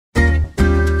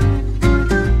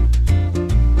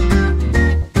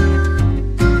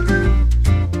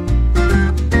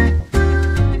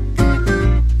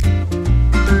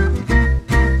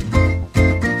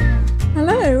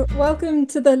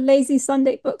to the Lazy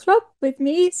Sunday Book Club with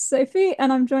me, Sophie,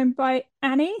 and I'm joined by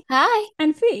Annie Hi.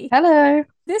 and Fee. Hello.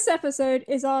 This episode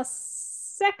is our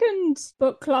second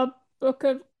book club book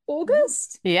of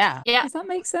August. Yeah, Yeah. Does that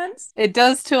make sense? it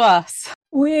does to us.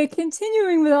 We're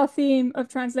continuing with our theme of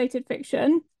translated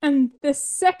fiction, and the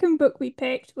second book we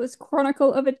picked was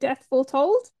Chronicle of a Death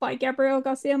Foretold by Gabriel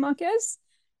Garcia Marquez.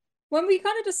 When we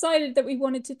kind of decided that we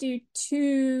wanted to do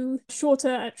two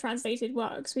shorter translated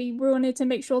works, we wanted to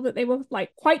make sure that they were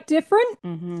like quite different.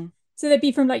 Mm-hmm. So they'd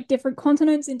be from like different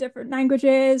continents in different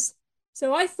languages.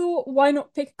 So I thought, why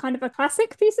not pick kind of a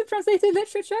classic piece of translated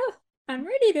literature? And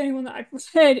really, the only one that I've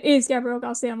read is Gabriel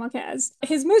Garcia Marquez.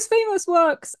 His most famous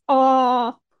works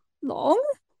are long.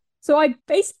 So I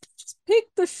basically just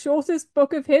picked the shortest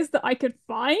book of his that I could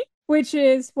find, which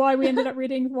is why we ended up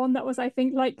reading one that was, I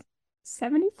think, like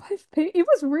 75 pages. It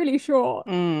was really short,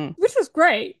 which was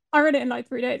great. I read it in like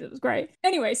 3 days. It was great.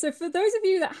 Anyway, so for those of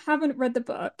you that haven't read the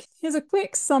book, here's a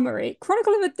quick summary.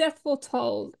 Chronicle of a Death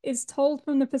Foretold is told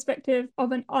from the perspective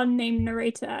of an unnamed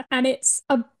narrator, and it's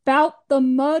about the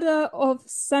murder of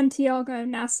Santiago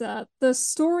Nasser. The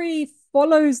story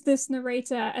follows this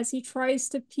narrator as he tries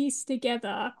to piece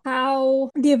together how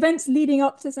the events leading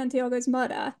up to Santiago's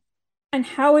murder and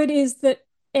how it is that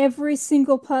every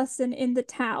single person in the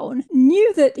town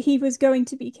knew that he was going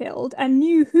to be killed and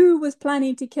knew who was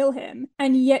planning to kill him,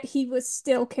 and yet he was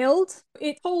still killed.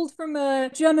 It's told from a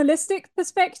journalistic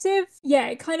perspective. Yeah,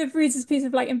 it kind of reads as a piece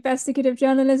of like investigative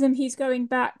journalism. He's going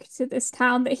back to this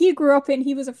town that he grew up in.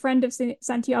 He was a friend of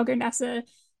Santiago Nasser.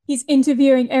 He's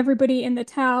interviewing everybody in the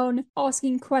town,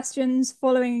 asking questions,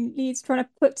 following leads, trying to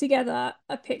put together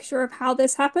a picture of how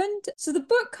this happened. So the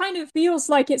book kind of feels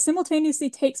like it simultaneously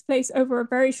takes place over a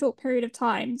very short period of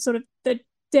time, sort of the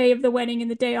day of the wedding and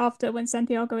the day after when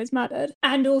Santiago is murdered,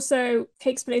 and also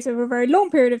takes place over a very long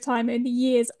period of time in the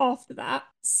years after that.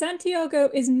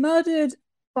 Santiago is murdered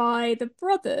by the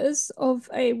brothers of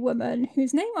a woman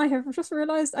whose name I have just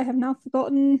realized I have now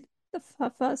forgotten her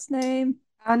first name.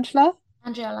 Angela?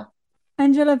 Angela.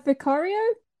 Angela Vicario?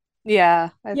 Yeah,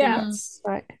 I think Yeah, that's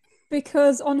right.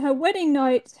 because on her wedding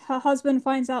night, her husband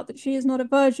finds out that she is not a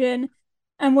virgin,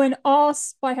 and when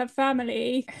asked by her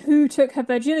family who took her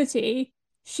virginity,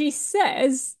 she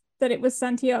says that it was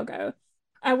Santiago.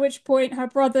 At which point, her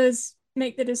brothers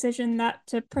make the decision that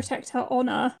to protect her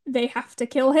honor, they have to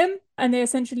kill him, and they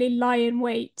essentially lie in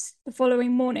wait the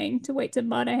following morning to wait to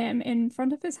murder him in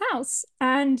front of his house.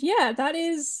 And yeah, that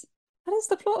is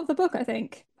the plot of the book, I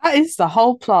think. That is the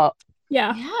whole plot.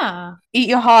 Yeah. Yeah. Eat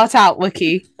your heart out,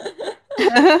 Wiki.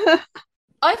 I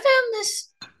found this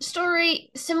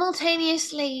story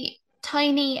simultaneously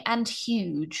tiny and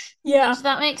huge. Yeah. Does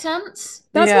that make sense?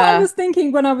 That's what I Yeah. was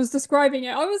thinking when I was describing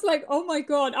it. I was like, oh my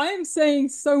God, I am saying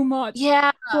so much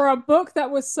Yeah. for a book that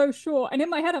was so short. And in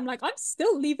my head, I'm like, I'm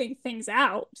still leaving things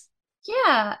out.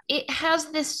 Yeah. It has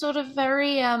this sort of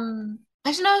very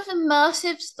I don't know if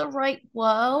immersive's the right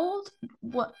what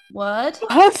word?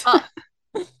 What?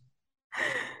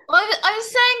 But I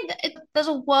was saying that there's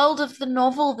a world of the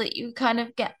novel that you kind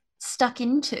of get stuck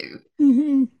into.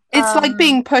 Hmm. It's like Um,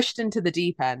 being pushed into the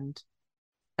deep end.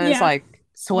 And it's Yeah. like,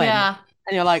 swim. yeah.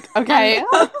 And you're like, And okay.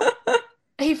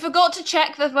 he forgot to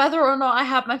check that whether or not I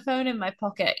had my phone in my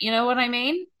pocket. You know what I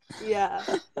mean? Yeah.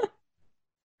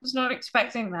 Was not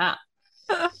expecting that.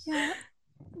 Yeah.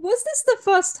 Was this the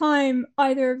first time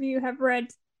either of you have read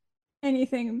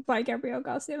anything by Gabriel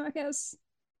Garcia Marquez?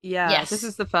 Yeah, this Yes.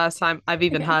 is the first time I've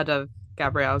even Okay. heard of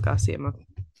Gabriel Garcia Marquez.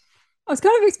 I was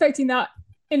kind of expecting that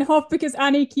in half because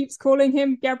Annie keeps calling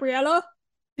him Gabriella.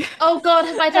 Oh God,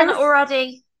 have I done it Every,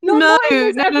 already? not in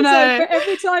this No, no, episode, no. but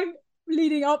every time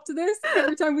leading up to this,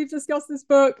 every time we've discussed this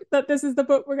book, that this is the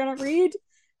book we're gonna read,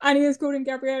 Annie has called him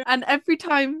Gabriella. And every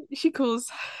time she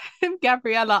calls him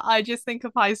Gabriella, I just think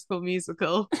of High School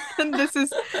Musical. And this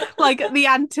is like the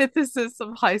antithesis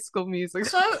of High School Musical.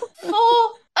 So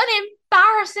for an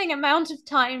embarrassing amount of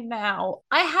time now,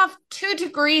 I have 2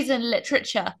 degrees in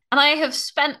literature, and I have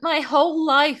spent my whole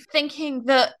life thinking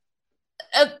that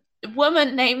a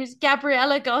woman named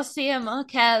Gabriela Garcia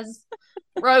Marquez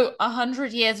wrote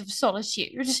 100 Years of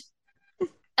Solitude.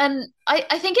 And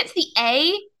I think it's the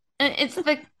A, and it's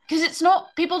the because it's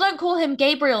not people don't call him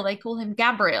Gabriel, they call him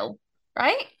Gabriel,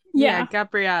 right? Yeah, Yeah.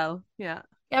 Gabrielle. Yeah.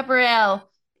 Gabrielle.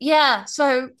 Yeah,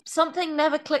 so something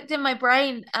never clicked in my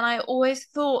brain, and I always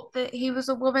thought that he was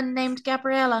a woman named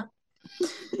Gabriella.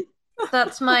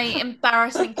 That's my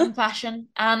embarrassing confession.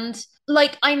 And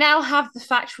like, I now have the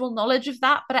factual knowledge of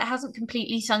that, but it hasn't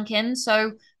completely sunk in.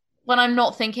 So when I'm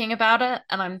not thinking about it,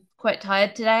 and I'm quite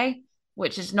tired today,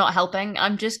 which is not helping,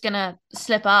 I'm just gonna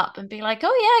slip up and be like,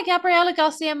 oh yeah, Gabriela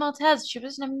Garcia Marquez. She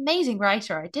was an amazing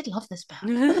writer. I did love this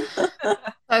book.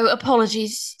 So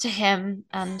apologies to him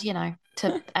and,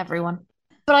 to everyone.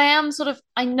 But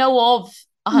I know of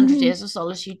 100 Mhm. Years of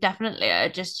Solitude, definitely. I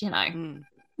just,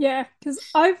 Yeah, because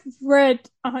I've read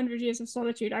 100 Years of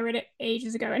Solitude. I read it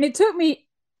ages ago, and it took me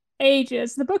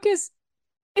ages.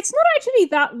 It's not actually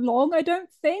that long, I don't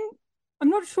think. I'm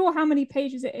not sure how many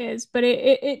pages it is, but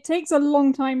it takes a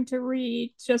long time to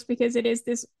read just because it is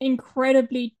this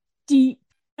incredibly deep,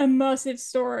 immersive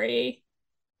story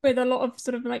with a lot of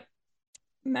sort of like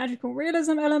magical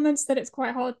realism elements that it's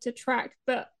quite hard to track.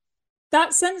 But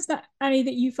that sense that Annie,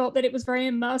 that you felt that it was very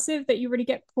immersive, that you really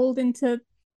get pulled into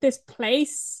this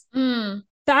place,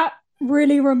 that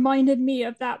really reminded me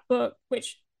of that book,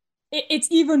 which it's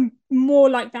even more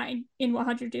like that in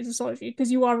 100 Years of Solitude, because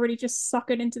you are really just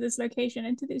suckered into this location,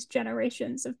 into these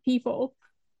generations of people.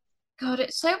 God,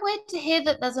 it's so weird to hear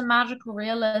that there's a magical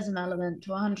realism element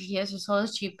to 100 Years of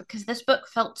Solitude because this book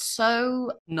felt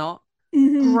so Not.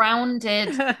 Mhm.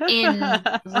 grounded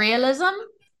in realism,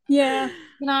 Yeah.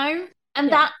 And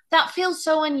Yeah. that feels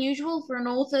so unusual for an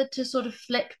author to sort of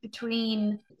flick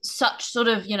between such sort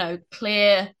of,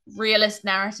 clear realist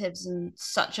narratives and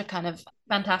such a kind of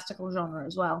fantastical genre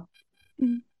as well.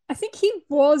 I think he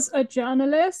was a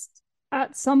journalist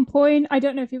at some point. I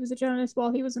don't know if he was a journalist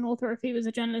while he was an author, or if he was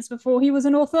a journalist before he was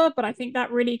an author, but I think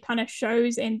that really kind of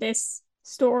shows in this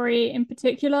story in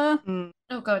particular.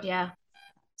 Oh God, yeah.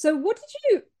 So what did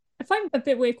you, I find a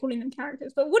bit weird calling them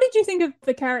characters, but what did you think of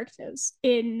the characters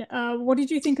in what did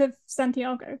you think of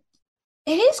Santiago?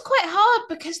 It is quite hard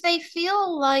because they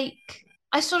feel like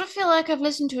I sort of feel like I've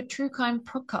listened to a true crime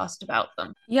podcast about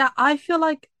them. Yeah, I feel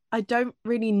like I don't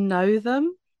really know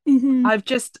them. Mm-hmm.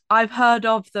 I've heard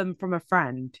of them from a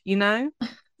friend, Yeah.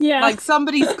 Like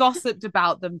somebody's gossiped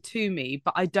about them to me,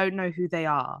 but I don't know who they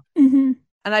are. Mm-hmm.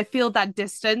 And I feel that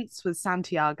distance with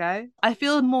Santiago. I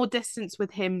feel more distance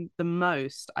with him the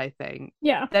most, I think,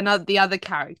 Yeah. than the other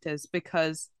characters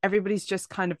because everybody's just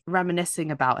kind of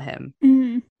reminiscing about him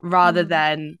Mm-hmm. rather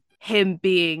than him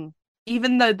being,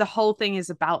 even though the whole thing is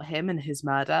about him and his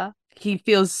murder, he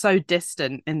feels so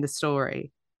distant in the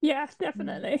story. Yeah,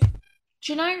 definitely.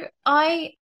 Do you know,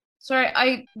 I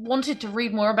wanted to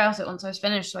read more about it once I was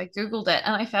finished, so I Googled it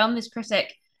and I found this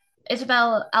critic,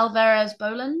 Isabel Alvarez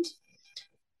Boland,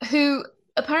 who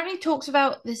apparently talks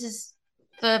about this is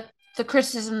the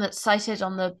criticism that's cited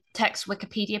on the text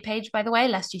Wikipedia page, by the way,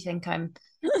 lest you think I'm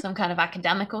some kind of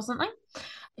academic or something.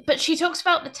 But she talks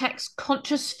about the text's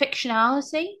conscious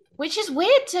fictionality, which is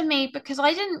weird to me because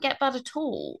I didn't get that at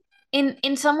all.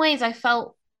 In some ways, I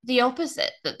felt the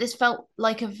opposite, that this felt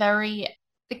like the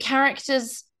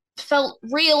characters felt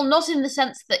real, not in the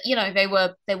sense that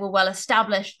they were well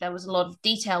established, there was a lot of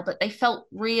detail, but they felt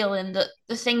real in that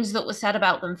the things that were said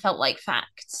about them felt like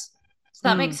facts. Does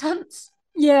that make sense?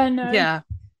 Yeah, no. Yeah.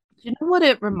 Do you know what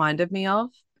it reminded me of?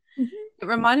 Mm-hmm. It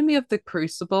reminded me of The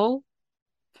Crucible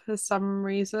for some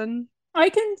reason. I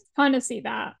can kind of see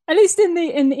that, at least in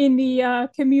the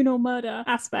communal murder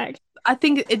aspect. I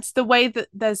think it's the way that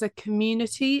there's a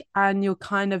community and you're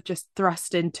kind of just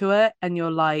thrust into it and you're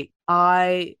like,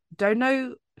 I don't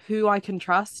know who I can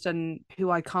trust and who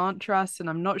I can't trust, and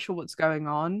I'm not sure what's going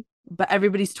on, but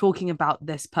everybody's talking about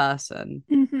this person.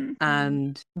 Mm-hmm.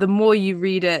 And the more you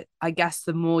read it, I guess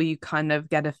the more you kind of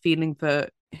get a feeling for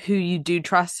who you do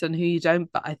trust and who you don't.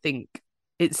 But I think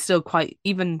it's still quite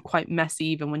messy,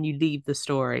 even when you leave the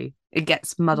story. It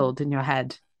gets muddled in your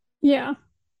head. Yeah.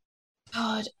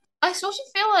 God, I sort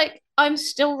of feel like I'm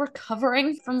still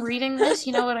recovering from reading this,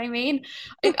 you know what I mean?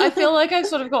 I feel like I've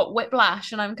sort of got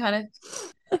whiplash and I'm kind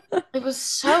of, it was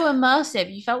so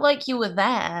immersive. You felt like you were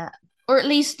there, or at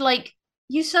least like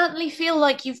you certainly feel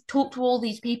like you've talked to all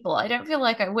these people. I don't feel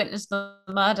like I witnessed the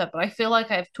murder, but I feel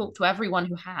like I've talked to everyone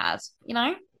who has,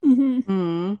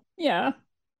 Mm-hmm. Yeah.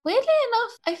 Weirdly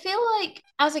enough, I feel like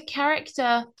as a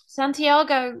character,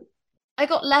 Santiago, I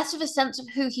got less of a sense of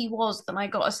who he was than I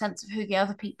got a sense of who the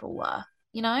other people were,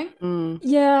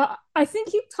 Yeah, I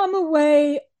think you come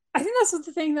away. I think that's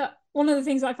the thing that one of the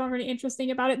things I found really interesting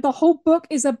about it. The whole book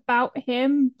is about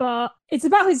him, but it's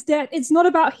about his death. It's not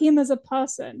about him as a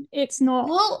person. It's not.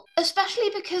 Well, especially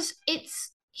because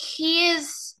he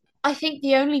is, I think,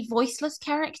 the only voiceless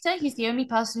character. He's the only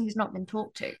person who's not been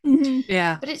talked to. Mm-hmm.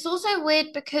 Yeah. But it's also weird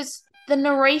because the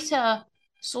narrator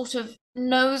sort of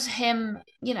knows him,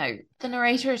 the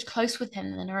narrator is close with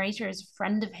him, the narrator is a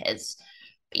friend of his,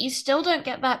 but you still don't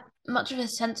get that much of a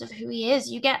sense of who he is.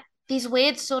 You get these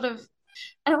weird sort of,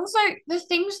 and also the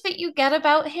things that you get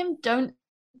about him don't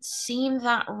seem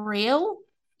that real,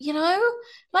 you know,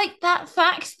 like that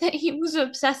fact that he was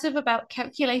obsessive about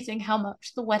calculating how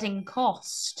much the wedding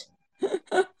cost.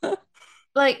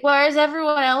 Like, whereas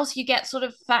everyone else, you get sort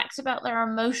of facts about their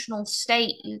emotional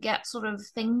state, you get sort of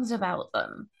things about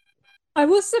them. I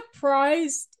was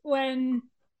surprised when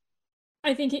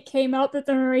I think it came out that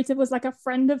the narrator was like a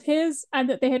friend of his and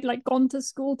that they had like gone to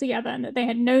school together and that they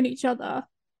had known each other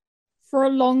for a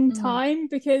long Mm. time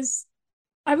because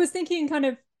I was thinking kind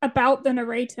of about the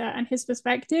narrator and his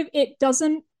perspective. It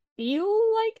doesn't feel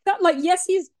like that. Like, yes,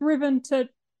 he's driven to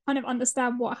kind of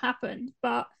understand what happened,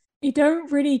 but you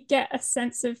don't really get a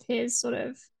sense of his sort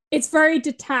of. It's very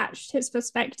detached, his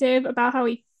perspective about how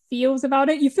he feels about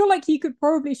it. You feel like he could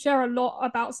probably share a lot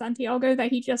about Santiago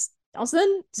that he just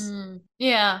doesn't.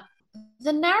 Yeah.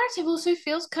 The narrative also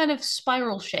feels kind of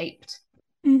spiral shaped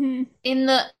Mm-hmm. in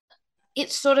that it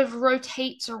sort of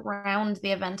rotates around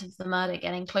the event of the murder,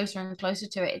 getting closer and closer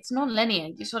to it. It's non-linear.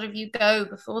 You go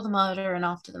before the murder and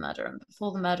after the murder and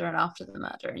before the murder and after the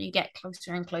murder, and you get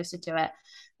closer and closer to it.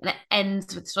 And it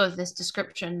ends with sort of this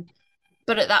description.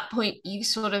 But at that point, you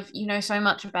know so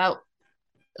much about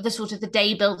the sort of the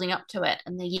day building up to it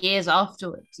and the years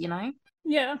afterwards, you know?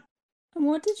 Yeah. And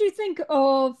what did you think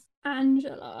of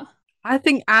Angela? I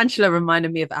think Angela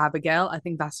reminded me of Abigail. I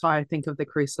think that's why I think of the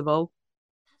Crucible.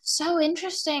 So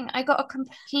interesting. I got a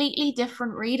completely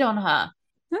different read on her.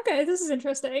 Okay, this is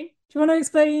interesting. Do you want to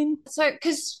explain? So,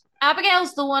 because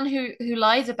Abigail's the one who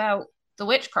lies about the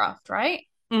witchcraft, right?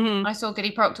 Hmm. I saw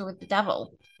Goody Proctor with the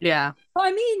devil. Yeah. Well,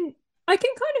 I mean, I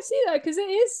can kind of see that because it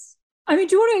is. I mean,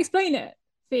 do you want to explain it,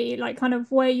 Fee? Like, kind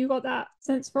of where you got that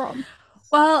sense from?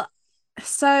 Well,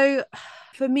 so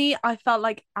for me, I felt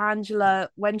like Angela,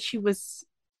 when she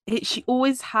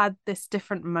always had this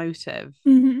different motive.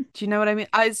 Mm-hmm. Do you know what I mean?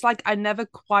 It's like I never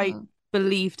quite Mm.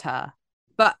 believed her,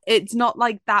 but it's not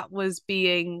like that was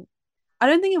I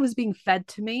don't think it was being fed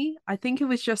to me. I think it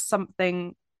was just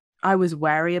something I was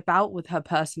wary about with her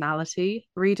personality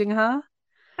reading her.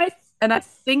 I, And I, I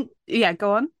think, yeah,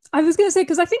 go on. I was gonna say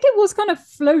because I think it was kind of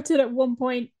floated at one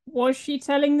point. Was she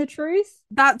telling the truth?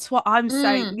 That's what I'm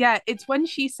saying. Mm. Yeah, it's when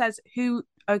she says who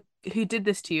did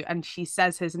this to you, and she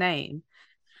says his name,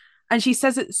 and she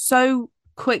says it so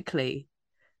quickly,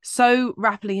 so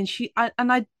rapidly,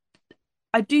 and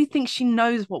I do think she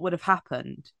knows what would have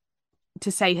happened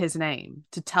to say his name,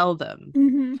 to tell them.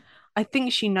 Mm-hmm. I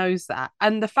think she knows that.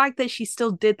 And the fact that she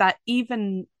still did that,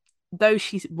 even though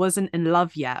she wasn't in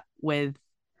love yet with,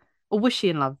 or was she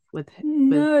in love with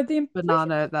No,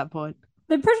 Banana at that point?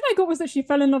 the impression I got was that she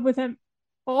fell in love with him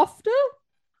after,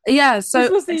 Yeah, which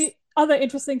so was the other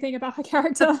interesting thing about her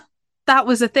character. that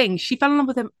was the thing. She fell in love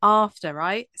with him after,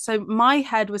 right? So my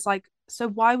head was like, so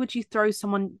why would you throw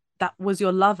someone that was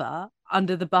your lover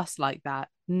under the bus like that,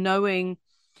 knowing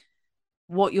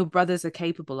what your brothers are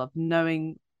capable of,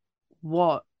 knowing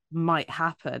what might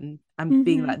happen, and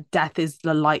being Mm-hmm. that death is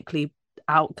the likely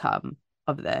outcome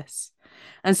of this.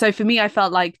 And so for me, I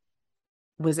felt like,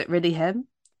 was it really him?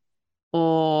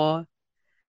 Or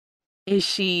is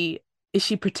she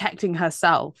protecting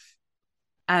herself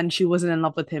and she wasn't in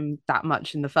love with him that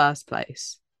much in the first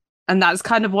place? And that's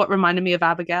kind of what reminded me of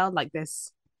Abigail. Like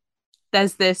there's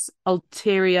this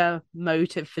ulterior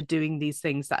motive for doing these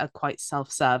things that are quite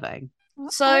self-serving.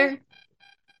 So,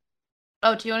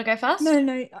 oh, do you want to go No, first?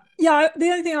 no. Yeah, the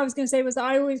only thing I was going to say was that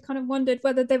I always kind of wondered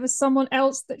whether there was someone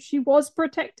else that she was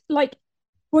like,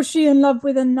 was she in love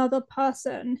with another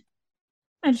person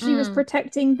and she was Mm.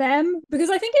 protecting them? Because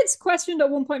I think it's questioned at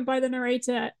one point by the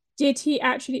narrator, was he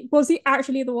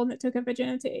actually the one that took her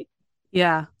virginity?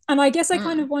 Yeah. And I guess I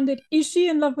kind of Mm. wondered, is she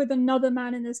in love with another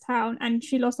man in this town and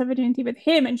she lost her virginity with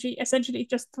him and she essentially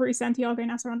just threw Santiago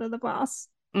Nasser under the bus?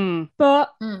 Mm.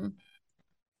 But Mm.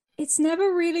 it's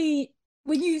never really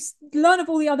when you learn of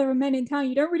all the other men in town,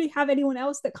 you don't really have anyone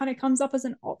else that kind of comes up as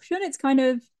an option. It's kind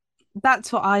of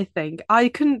That's what I think. I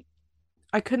couldn't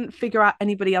figure out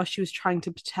anybody else she was trying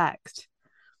to protect.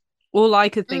 All I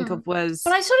could think Mm. of But was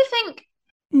I sort of think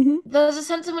mhm. there's a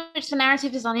sense in which the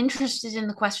narrative is uninterested in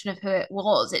the question of who it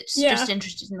was. It's just Yeah.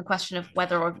 interested in the question of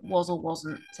whether it was or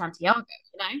wasn't Santiago,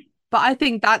 you know? but I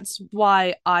think that's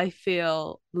why I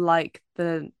feel like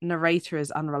the narrator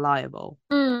is unreliable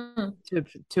Mm.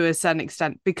 to a certain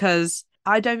extent, because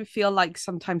I don't feel like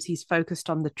sometimes he's focused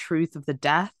on the truth of the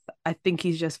death. I think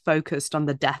he's just focused on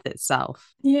the death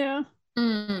itself. Yeah.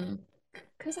 Mm.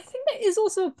 Because I think there is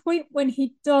also a point when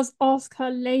he does ask her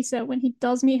later, when he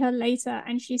does meet her later,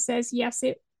 and she says, yes,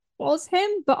 it was him.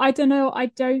 But I don't know. I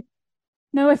don't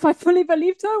know if I fully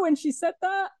believed her when she said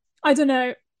that. I don't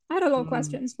know. I had a lot of Mm.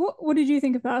 questions. What did you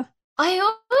think of her? I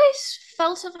always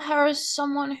felt of her as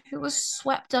someone who was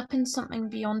swept up in something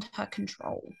beyond her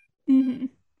control. Mm-hmm.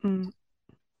 Mm.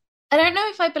 I don't know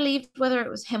if I believed whether it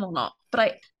was him or not, but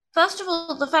I first of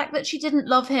all, the fact that she didn't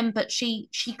love him, but she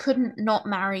couldn't not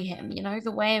marry him,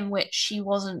 the way in which she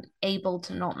wasn't able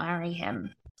to not marry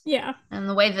him, Yeah. and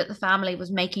the way that the family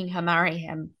was making her marry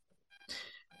him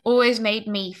always made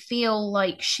me feel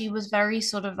like she was very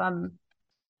sort of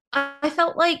I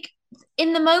felt like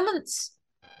in the moments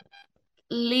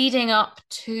leading up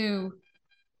to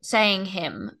saying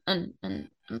him and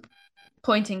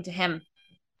pointing to him,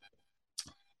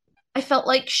 I felt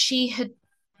like she had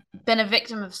been a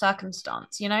victim of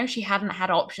circumstance. She hadn't had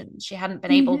options. She hadn't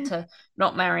been able Hmm. to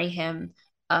not marry him.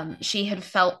 She had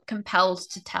felt compelled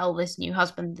to tell this new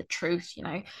husband the truth.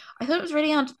 I thought it was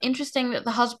really interesting that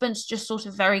the husband just sort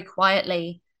of very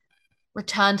quietly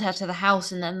returned her to the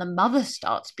house, and then the mother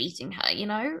starts beating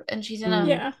her. And she's in a Mm.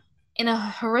 Yeah. in a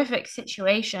horrific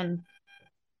situation.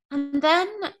 And then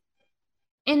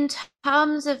in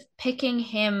terms of picking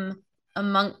him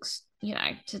amongst,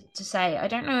 to say, I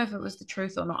don't know if it was the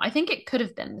truth or not. I think it could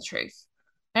have been the truth.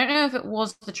 I don't know if it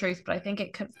was the truth, but I think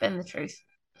it could have been the truth.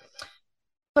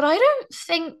 But I don't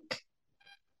think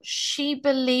she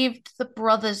believed the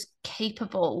brothers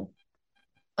capable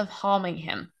of harming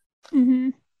him. Hmm.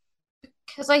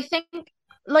 Because I think,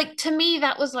 like, to me,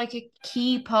 that was like a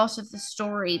key part of the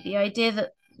story. The idea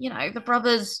that, the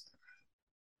brothers,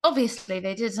 obviously,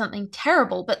 they did something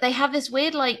terrible, but they have this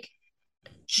weird, like,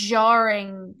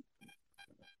 jarring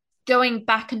going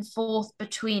back and forth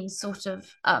between sort of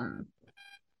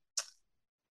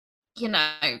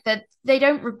that they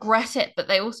don't regret it, but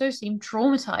they also seem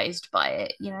traumatized by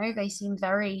it. They seem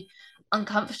very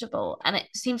uncomfortable, and it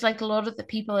seems like a lot of the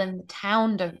people in the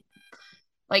town don't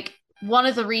like. One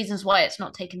of the reasons why it's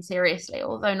not taken seriously,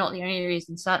 although not the only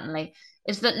reason, certainly,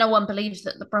 is that no one believes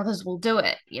that the brothers will do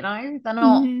it. They're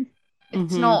not. Hmm.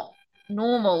 It's Hmm. not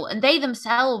normal, and they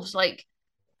themselves, like,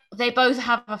 they both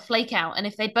have a flake out, and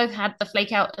if they both had the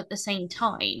flake out at the same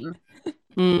time,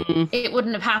 Mm. it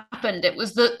wouldn't have happened. It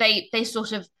was that they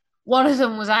sort of, one of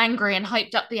them was angry and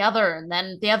hyped up the other, and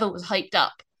then the other was hyped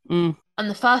up, Mm. and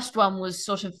the first one was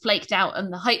sort of flaked out,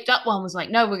 and the hyped up one was like,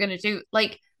 no, we're going to do,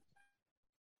 like,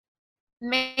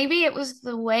 maybe it was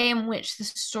the way in which the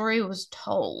story was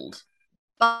told,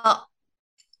 but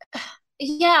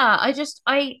yeah, I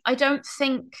don't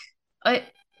think I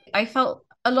I felt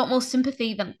a lot more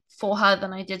sympathy than for her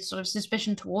than I did sort of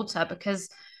suspicion towards her, because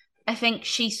I think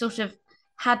she sort of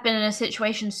had been in a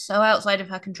situation so outside of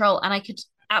her control, and I could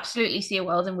absolutely see a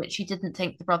world in which she didn't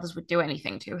think the brothers would do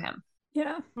anything to him.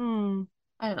 Yeah. Mm.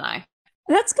 I don't know.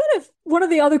 That's kind of one of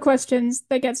the other questions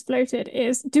that gets floated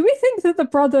is, do we think that the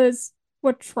brothers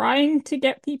were trying to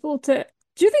get people to,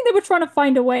 do you think they were trying to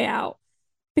find a way out?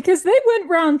 Because they went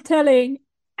around telling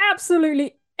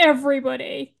absolutely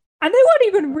everybody, and they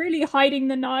weren't even really hiding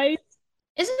the knife.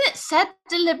 Isn't it said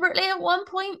deliberately at one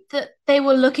point that they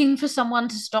were looking for someone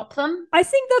to stop them? I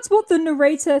think that's what the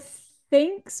narrator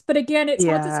thinks, but again, it's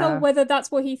hard to tell Yeah. whether that's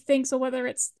what he thinks or whether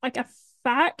it's like a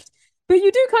fact. But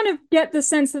you do kind of get the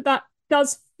sense that that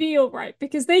does feel right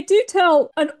because they do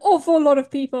tell an awful lot of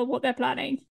people what they're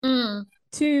planning Mm,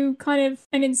 to kind of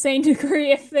an insane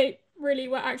degree if they really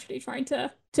were actually trying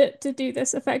to do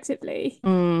this effectively.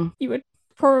 Mm. You would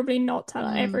probably not tell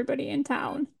mm. everybody in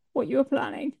town what you were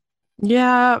planning.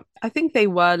 Yeah, I think they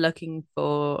were looking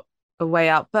for a way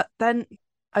out, but then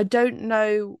I don't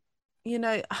know, you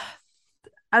know,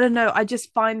 I don't know. I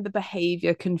just find the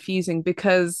behavior confusing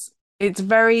because it's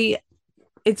very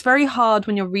hard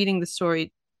when you're reading the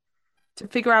story to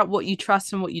figure out what you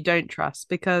trust and what you don't trust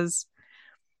because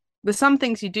there's some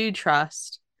things you do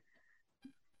trust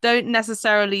don't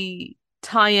necessarily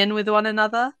tie in with one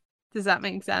another. Does that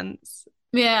make sense?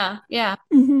 Yeah, yeah.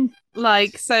 Hmm.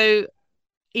 Like, so,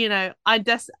 I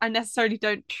necessarily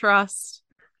don't trust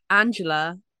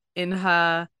Angela in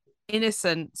her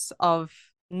innocence of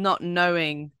not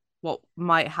knowing what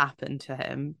might happen to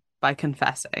him by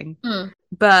confessing. Mm.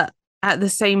 But at the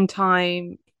same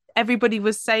time, everybody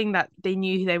was saying that they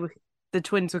knew the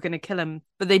twins were going to kill him,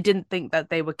 but they didn't think that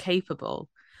they were capable.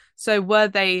 So were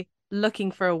they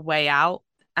looking for a way out?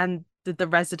 And did the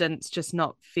residents just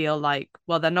not feel like,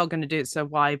 well, they're not going to do it, so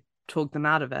why talk them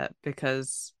out of it?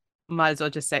 Because might as well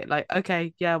just say like,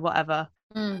 okay, yeah, whatever.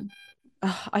 Mm.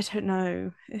 I don't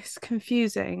know. It's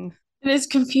confusing. It is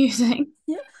confusing.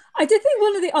 Yeah. I did think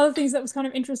one of the other things that was kind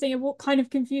of interesting and what kind of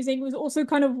confusing was also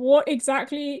kind of what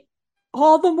exactly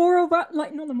are the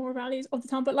like not the moral values of the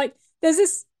town, but like there's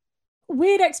this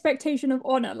weird expectation of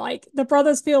honor. Like the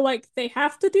brothers feel like they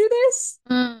have to do this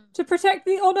Mm. to protect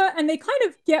the honor, and they kind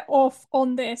of get off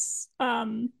on this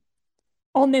argument,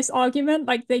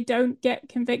 like they don't get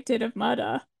convicted of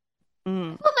murder.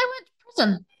 Mm. I thought they went to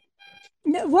prison.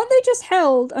 Weren't they just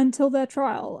held until their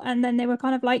trial? And then they were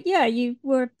kind of like, yeah, you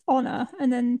were honor.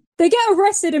 And then they get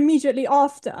arrested immediately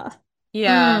after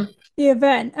Yeah. Mm. the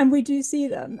event. And we do see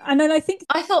them. And then I think,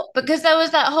 I thought because there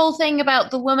was that whole thing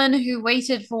about the woman who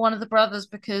waited for one of the brothers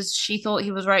because she thought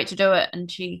he was right to do it,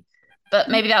 but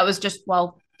maybe that was just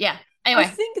yeah. I Anyway,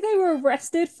 think they were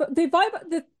arrested for the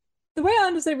vibe. The way I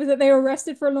understood it was that they were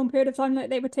arrested for a long period of time, like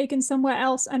they were taken somewhere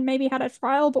else and maybe had a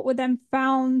trial, but were then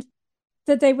found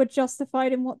that they were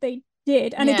justified in what they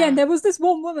did. And again, yeah, there was this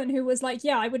one woman who was like,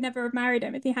 yeah, I would never have married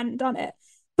him if he hadn't done it.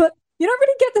 But you don't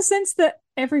really get the sense that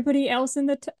everybody else in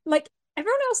like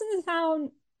everyone else in the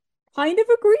town kind of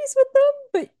agrees with them,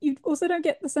 but you also don't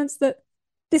get the sense that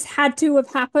this had to have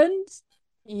happened.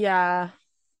 Yeah.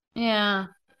 yeah.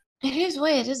 It is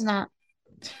weird, isn't it?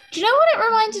 Do you know what it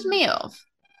reminded me of?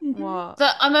 Mm-hmm. What?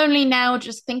 That I'm only now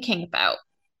just thinking about.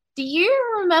 Do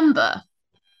you remember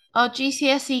our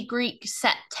GCSE Greek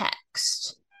set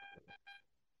text,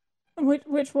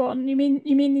 Which one? You mean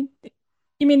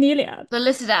the Iliad? the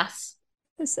Lycidas?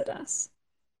 The Siddhas.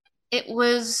 It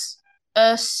was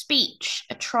a speech,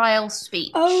 a trial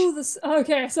speech. Oh, this.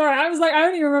 Okay, sorry. I was like, I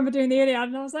only remember doing the Iliad,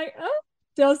 and I was like, oh,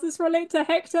 does this relate to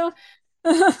Hector?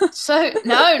 So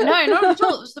no, no, not at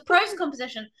all. It was the prose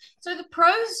composition. So the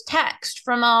prose text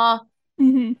from our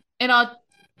hmm in our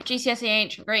GCSE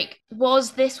Ancient Greek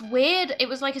was this weird. It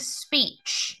was like a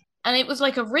speech, and it was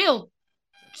like a real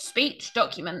speech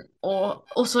document, or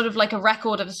sort of like a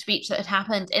record of a speech that had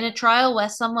happened in a trial where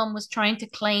someone was trying to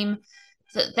claim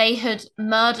that they had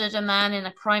murdered a man in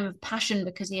a crime of passion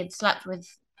because he had slept with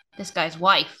this guy's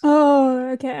wife. Oh,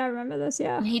 okay, I remember this.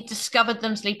 Yeah. And he discovered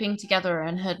them sleeping together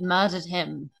and had murdered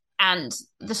him. And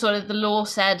the law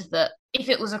said that if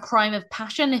it was a crime of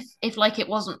passion, if like it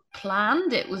wasn't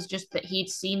planned, it was just that he'd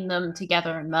seen them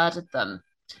together and murdered them,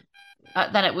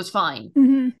 then it was fine.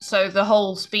 hmm So the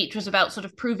whole speech was about sort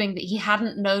of proving that he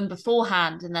hadn't known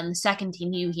beforehand, and then the second he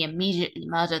knew, he immediately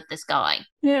murdered this guy.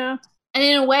 Yeah. And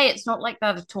in a way, it's not like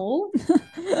that at all.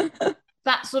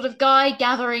 That sort of guy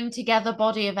gathering together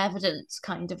body of evidence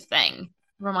kind of thing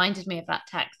reminded me of that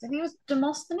text. I think it was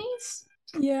Demosthenes.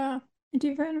 Yeah. I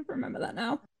do kind of remember that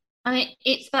now. And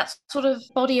it's that sort of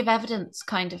body of evidence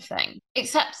kind of thing.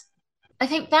 Except I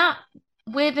think that,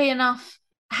 weirdly enough,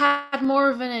 had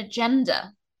more of an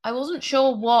agenda. I wasn't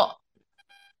sure what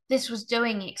this was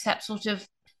doing, except sort of,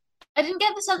 I didn't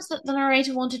get the sense that the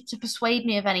narrator wanted to persuade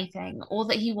me of anything, or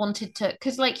that he wanted to,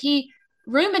 because like he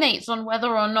ruminates on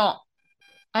whether or not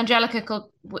Angelica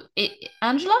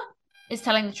Angela is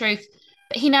telling the truth,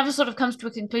 but he never sort of comes to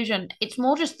a conclusion. It's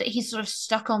more just that he's sort of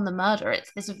stuck on the murder.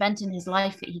 It's this event in his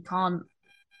life that he can't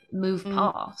move Mm.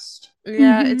 past.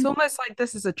 Yeah, it's hmm almost like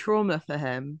this is a trauma for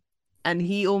him and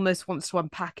he almost wants to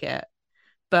unpack it,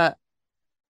 but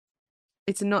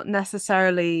it's not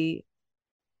necessarily,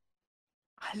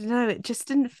 I don't know, it just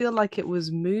didn't feel like it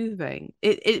was moving.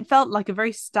 It felt like a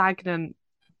very stagnant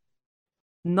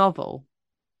novel,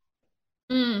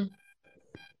 Mm,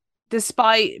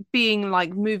 despite being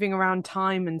like moving around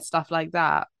time and stuff like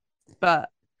that. But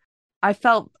I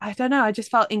don't know, I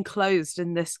just felt enclosed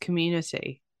in this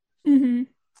community. hmm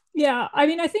Yeah. I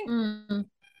mean, I think, mm,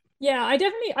 yeah, I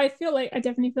definitely feel like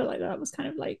that was kind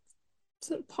of like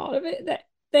sort of part of it, that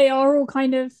they are all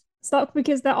kind of stuck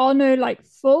because there are no like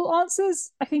full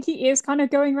answers. I think he is kind of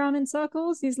going around in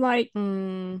circles. He's like,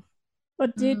 Mm,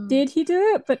 but did mm, did he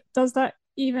do it? But does that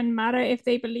even matter if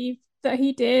they believe that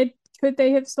he did? Could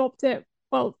they have stopped it?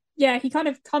 Well, yeah, he kind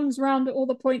of comes around at all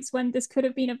the points when this could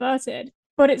have been averted,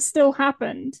 but it still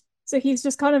happened. So he's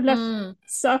just kind of left mm,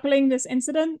 circling this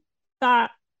incident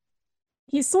that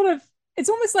he's sort of, it's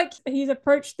almost like he's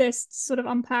approached this to sort of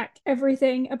unpack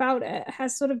everything about it,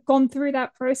 has sort of gone through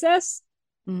that process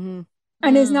mhm.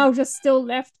 and is mm. now just still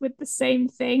left with the same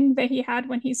thing that he had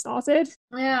when he started.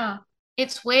 Yeah.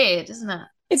 It's weird, isn't it?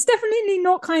 It's definitely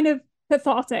not kind of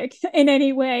cathartic in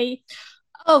any way.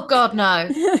 Oh God, no.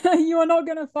 You are not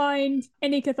going to find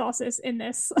any catharsis in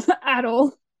this at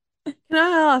all. Can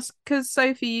I ask, because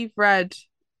Sophie, you've read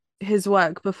his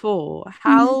work before, Mhm.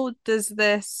 how does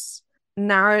this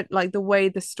narrate, like the way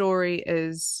the story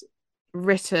is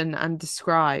written and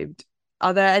described,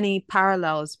 are there any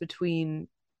parallels between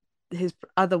his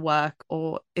other work,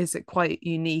 or is it quite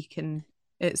unique in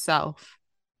itself?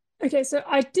 Okay, so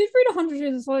I did read 100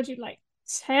 Years of Astrology like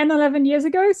 10, 11 years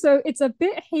ago, so it's a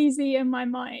bit hazy in my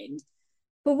mind.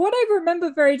 But what I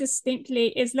remember very distinctly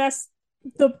is less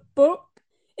the book,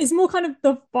 is more kind of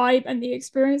the vibe and the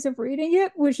experience of reading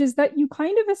it, which is that you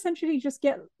kind of essentially just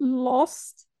get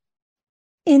lost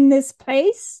in this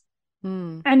place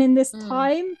Mm, and in this Mm,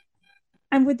 time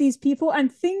and with these people,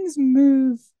 and things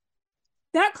move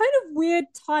that kind of weird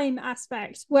time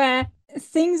aspect where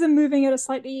things are moving at a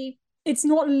slightly, it's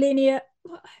not linear.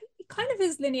 Well, it kind of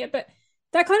is linear, but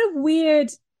that kind of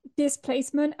weird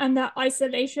displacement and that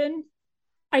isolation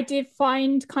I did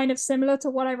find kind of similar to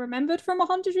what I remembered from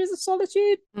 100 Years of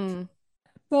Solitude. Mm.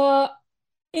 But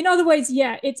in other ways,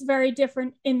 yeah, it's very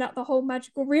different in that the whole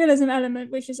magical realism element,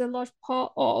 which is a large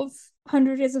part of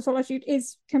 100 Years of Solitude,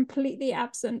 is completely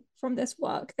absent from this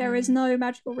work. There is no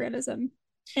magical realism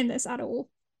in this at all.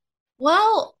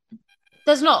 Well,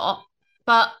 there's not,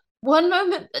 but one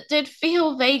moment that did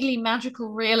feel vaguely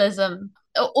magical realism,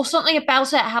 or something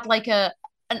about it had like an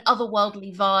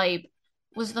otherworldly vibe,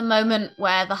 was the moment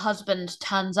where the husband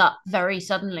turns up very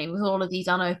suddenly with all of these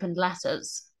unopened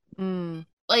letters. Mm.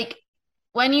 Like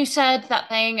when you said that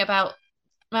thing about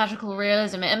magical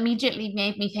realism, it immediately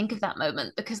made me think of that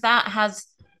moment because that has,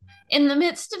 in the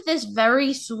midst of this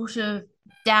very sort of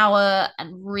dour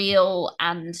and real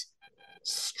and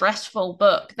stressful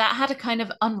book, that had a kind of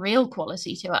unreal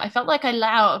quality to it. I felt like I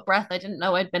let out a breath I didn't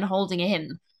know I'd been holding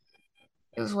in.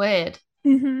 It was weird.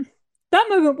 Mm-hmm. That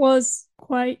moment was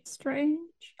quite strange.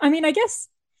 I mean, I guess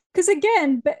because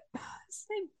again, but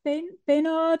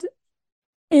Baynard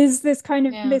is this kind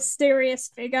of Yeah. mysterious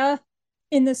figure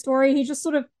in the story. He just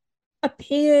sort of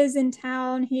appears in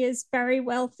town. He is very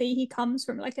wealthy. He comes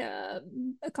from like a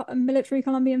military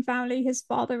Colombian family. His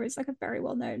father is like a very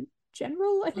well-known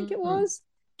general, I think it Mm-hmm. was.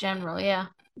 General, yeah.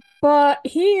 But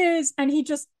he is, and he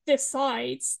just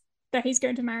decides that he's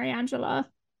going to marry Angela.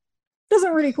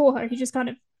 Doesn't really call her. He just kind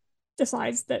of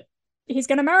decides that he's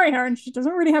going to marry her, and she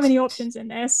doesn't really have any options in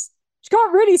this. She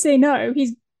can't really say no.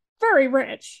 He's very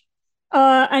rich.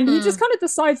 And he just kind of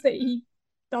decides that he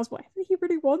does whatever he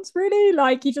really wants, really.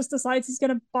 Like, he just decides he's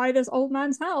going to buy this old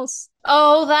man's house.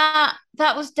 Oh,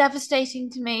 that was devastating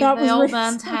to me. That The was old really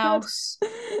man's sad. house.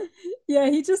 Yeah,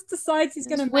 he just decides he's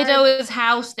going His to marry. widower's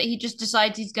house that he just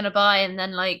decides he's gonna buy and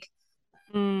then like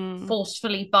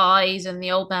forcefully buys, and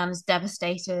the old man's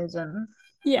devastated and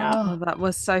Yeah. Oh, that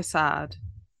was so sad.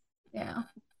 yeah.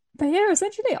 But yeah,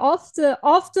 essentially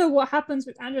after what happens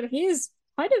with Angela, he is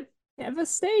kind of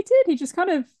devastated. He just kind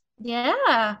of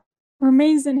Yeah.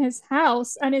 remains in his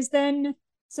house and is then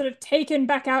sort of taken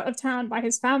back out of town by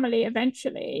his family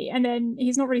eventually. And then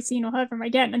he's not really seen or heard from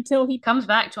again until he Comes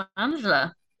back to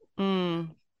Angela.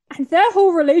 Mm. And their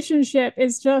whole relationship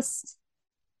is just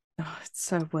Oh, it's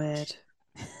so weird.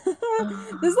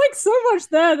 there's like so much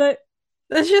there that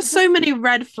There's just so many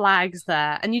red flags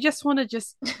there, and you just want to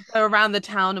just go around the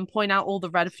town and point out all the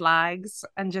red flags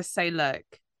and just say, look,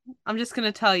 I'm just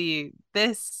going to tell you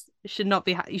this should not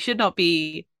be you should not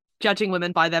be judging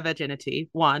women by their virginity.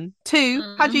 1,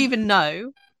 2, how do you even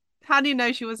know? How do you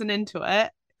know she wasn't into it?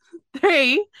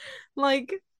 3,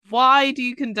 like, why do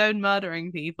you condone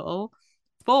murdering people?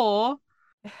 4,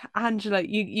 Angela,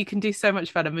 you can do so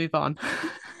much better. Move on.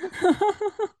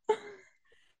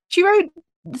 She wrote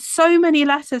so many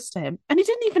letters to him, and he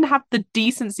didn't even have the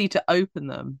decency to open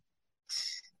them.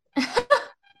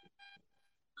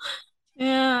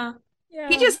 Yeah.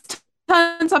 He just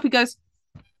turns up, he goes,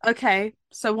 okay,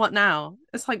 so what now?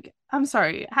 It's like, I'm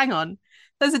sorry, hang on.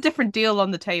 There's a different deal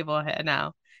on the table here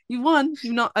now. You've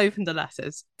not opened the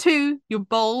letters. 2, you're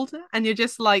bold and you're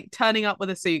just like turning up with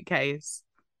a suitcase.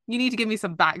 You need to give me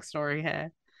some backstory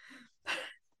here.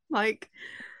 Like,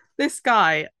 this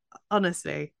guy,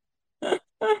 honestly.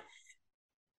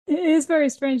 It is very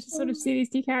strange to sort of see these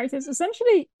two characters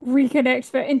essentially reconnect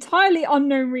for entirely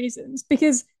unknown reasons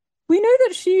because we know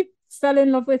that she fell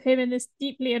in love with him in this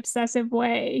deeply obsessive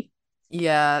way.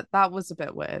 Yeah, that was a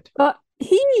bit weird. But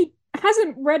he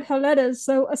hasn't read her letters,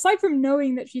 so aside from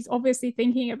knowing that she's obviously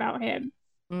thinking about him,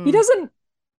 he doesn't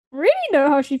really know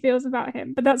how she feels about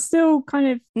him, but that's still kind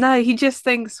of No, he just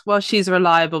thinks, well, she's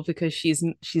reliable because she's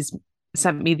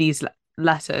sent me these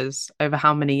letters over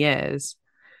how many years.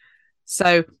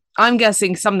 So I'm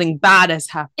guessing something bad has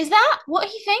happened. Is that what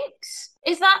he thinks?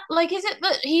 Is that like, is it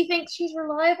that he thinks she's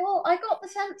reliable? I got the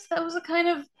sense there was a kind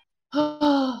of,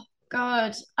 oh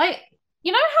God.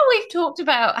 You know how we've talked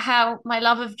about how my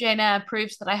love of Jane Eyre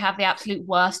proves that I have the absolute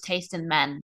worst taste in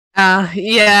men?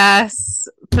 Yes.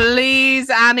 Please,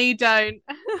 Annie, don't.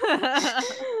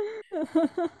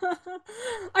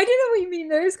 I do know what you mean.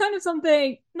 There is kind of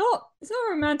something not it's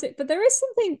not romantic, but there is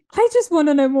something I just want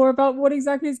to know more about what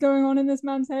exactly is going on in this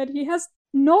man's head. He has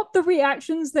not the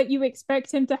reactions that you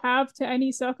expect him to have to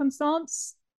any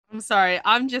circumstance. I'm sorry,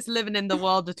 I'm just living in the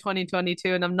world of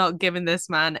 2022 and I'm not giving this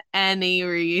man any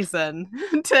reason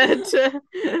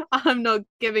I'm not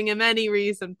giving him any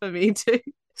reason for me to.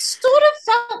 Sort of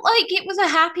felt like it was a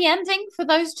happy ending for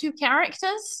those two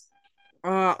characters.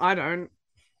 I don't.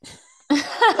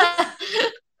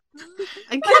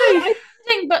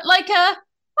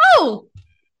 oh,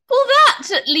 well,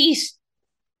 that's at least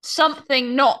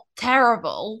something not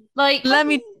terrible. Like, Let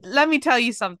me tell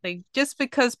you something. Just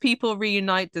because people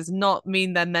reunite does not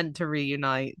mean they're meant to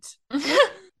reunite. Yeah,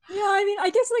 I mean, I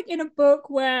guess like in a book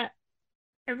where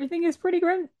everything is pretty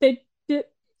grim, they did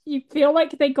you feel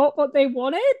like they got what they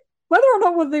wanted, whether or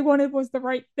not what they wanted was the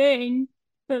right thing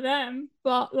for them,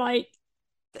 but like,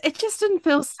 It just didn't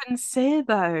feel sincere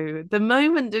though. The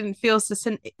moment didn't feel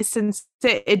sincere.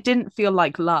 It didn't feel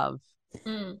like love.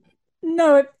 mm,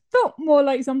 no, it felt more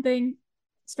like something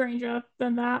stranger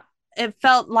than that. It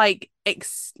felt like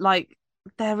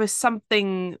there was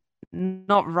something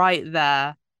not right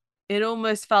there. It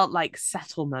almost felt like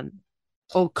settlement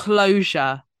or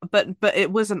closure, but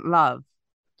it wasn't love.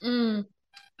 mm.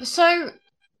 So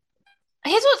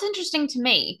here's what's interesting to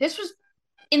me. This was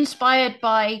inspired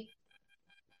by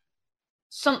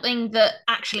something that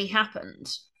actually happened.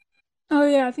 Oh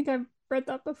yeah, I think I've read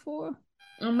that before.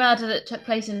 A murder that took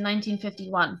place in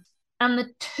 1951. And the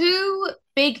two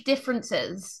big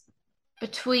differences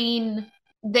between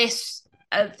this,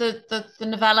 the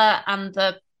novella and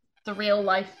the real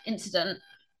life incident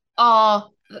are,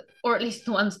 or at least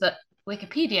the ones that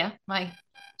Wikipedia, my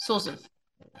source of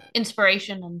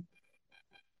inspiration and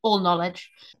all knowledge,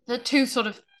 the two sort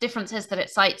of differences that it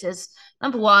cites is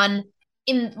number one,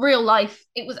 in real life,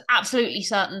 it was absolutely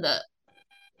certain that,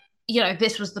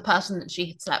 this was the person that she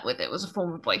had slept with. It was a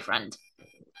former boyfriend.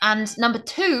 And number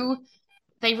two,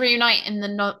 they reunite in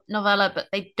the novella, but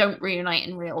they don't reunite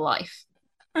in real life.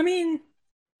 I mean,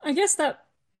 I guess that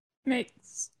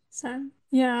makes sense.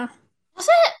 Yeah. Was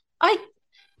it?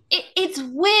 It's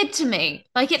weird to me.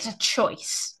 Like it's a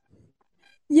choice.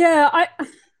 Yeah, I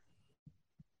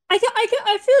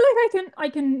feel like I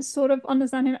can sort of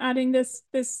understand him adding this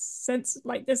sense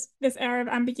like this air of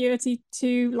ambiguity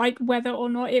to like whether or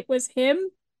not it was him.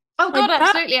 Oh Like God,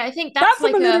 absolutely. I think that that's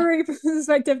from like a a literary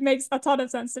perspective makes a ton of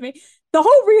sense to me. The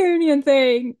whole reunion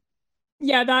thing,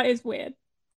 yeah, that is weird.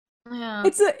 yeah.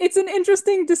 It's an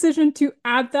interesting decision to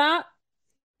add that,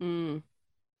 Mm.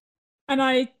 and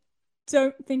I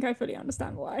don't think I fully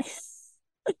understand why.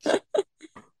 I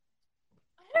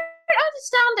don't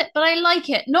understand it, but I like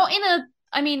it. Not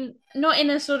in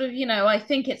a sort of, I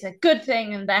think it's a good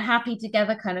thing and they're happy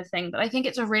together kind of thing, but I think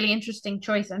it's a really interesting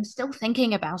choice. I'm still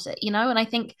thinking about it, and I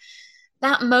think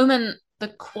that moment, the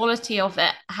quality of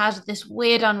it had this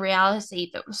weird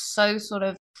unreality that was so sort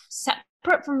of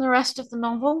separate from the rest of the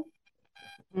novel.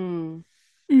 Mm.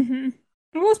 hmm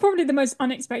It was probably the most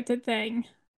unexpected thing.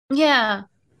 Yeah.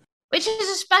 Which is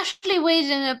especially weird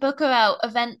in a book about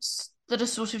events that are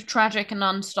sort of tragic and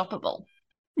unstoppable.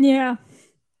 Yeah.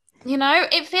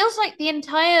 It feels like the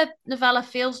entire novella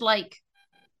feels like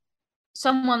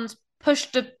someone's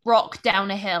pushed a rock down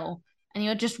a hill and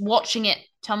you're just watching it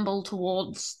tumble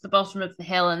towards the bottom of the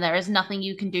hill and there is nothing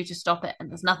you can do to stop it and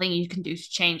there's nothing you can do to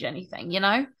change anything. hmm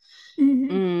And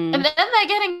Mm. then they're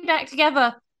getting back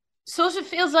together. Sort of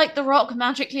feels like the rock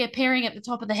magically appearing at the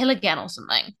top of the hill again or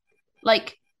something.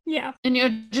 Like, Yeah. and you're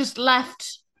just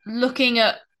left looking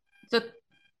at the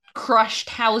crushed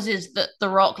houses that the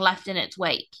rock left in its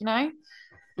wake?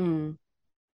 Mm.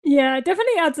 Yeah, it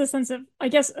definitely adds a sense of, I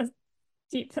guess, a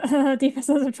deeper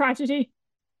sense of tragedy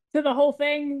to the whole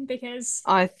thing because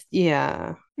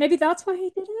Yeah. maybe that's why he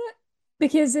did it.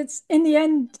 Because it's in the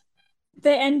end,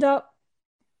 they end up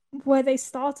where they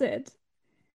started,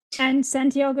 and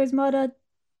Santiago's murder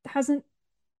hasn't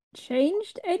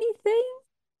changed anything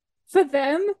for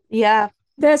them. Yeah.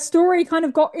 Their story kind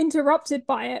of got interrupted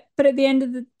by it, but at the end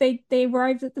of the they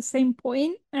arrived at the same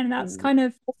point, and that's Mm. kind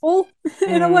of awful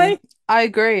in a Mm. way. I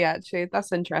agree, actually.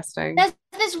 That's interesting. There's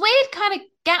this weird kind of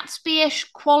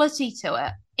Gatsby-ish quality to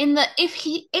it, in that if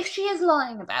she is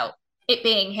lying about it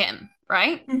being him,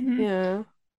 right? hmm Yeah.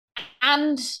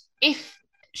 And if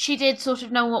she did sort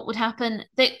of know what would happen,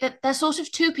 they're sort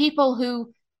of two people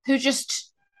who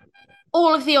just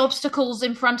all of the obstacles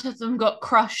in front of them got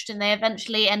crushed and they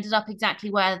eventually ended up exactly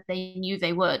where they knew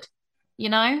they would. You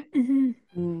know? hmm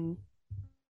Mm.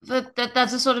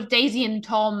 There's a sort of Daisy and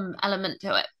Tom element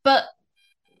to it. But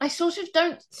I sort of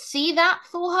don't see that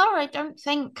for her. I don't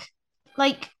think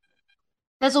like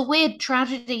there's a weird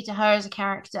tragedy to her as a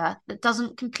character that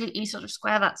doesn't completely sort of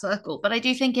square that circle. But I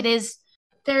do think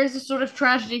there is a sort of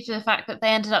tragedy to the fact that they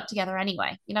ended up together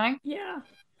anyway? Yeah.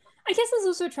 I guess there's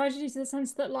also a tragedy to the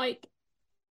sense that like,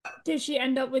 did she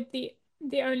end up with the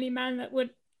only man that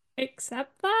would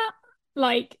accept that?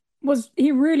 Like, was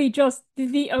he really just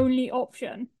the only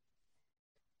option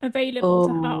available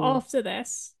to her Oh. after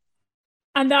this?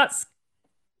 And that's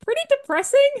pretty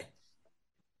depressing.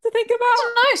 to think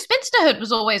about. No, spinsterhood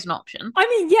was always an option. I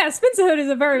mean, yeah, spinsterhood is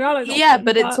a very valid Yeah, option,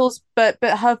 but it's but also but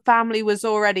her family was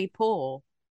already poor.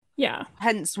 yeah.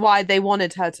 Hence why they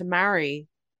wanted her to marry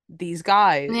these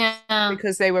guys Yeah.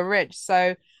 because they were rich.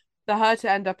 So for her to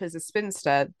end up as a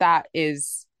spinster, that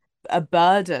is a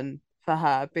burden for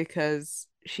her because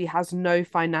she has no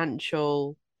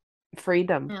financial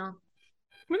freedom. Yeah.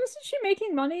 When isn't she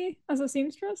making money as a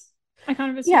seamstress? I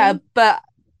kind of Yeah, assume. but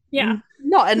Yeah.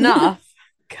 not enough.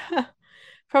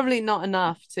 Probably not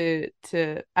enough to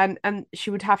and she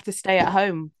would have to stay at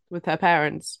home with her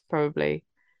parents probably.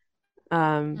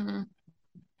 Um Mhm.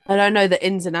 I don't know the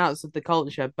ins and outs of the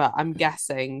culture, but I'm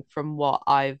guessing from what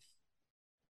I've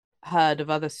heard of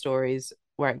other stories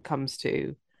where it comes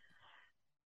to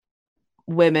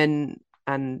women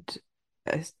and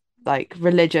uh, like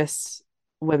religious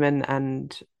women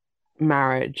and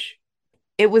marriage.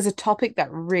 It was a topic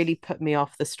that really put me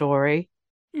off the story.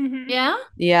 Hmm. Yeah.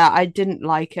 Yeah, I didn't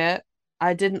like it.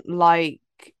 I didn't like,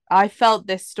 I felt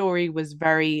this story was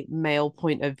very male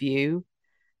point of view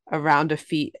around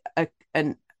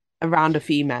an around a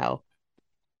female.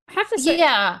 I have to say,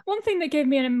 Yeah. one thing that gave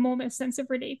me an enormous sense of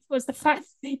relief was the fact that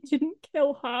they didn't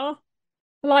kill her.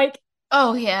 Like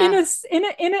Oh yeah.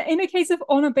 in a case of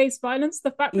honor-based violence,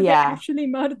 the fact that they Yeah, actually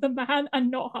murdered the man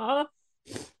and not her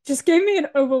just gave me an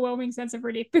overwhelming sense of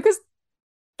relief because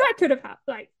that could have happened.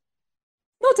 Like,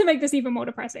 not to make this even more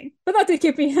depressing, but that did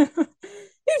give me a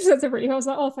huge sense of relief. I was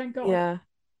like, oh, thank God. yeah.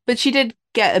 But she did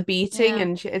get a beating, Yeah.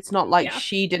 and it's not like Yeah.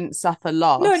 she didn't suffer No,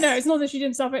 loss. it's not that she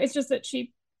didn't suffer. It's just that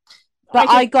But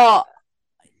I think,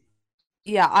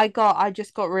 I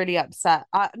just got really upset.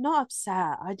 Not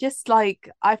upset. I just like,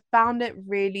 I found it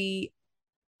really,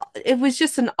 it was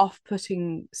just an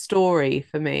off-putting story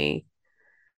for me.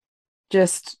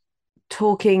 Just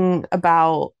talking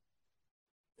about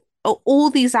all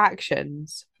these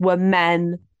actions were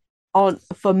men on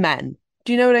for men.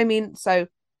 Do you know what I mean? So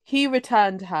he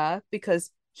returned her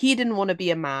because he didn't want to be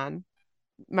a man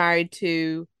married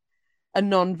to a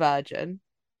non-virgin,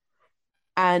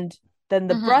 and then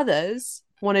the Hmm. brothers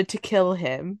wanted to kill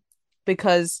him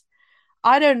because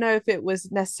I don't know if it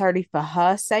was necessarily for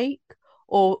her sake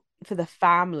or for the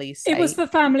family's it was sake.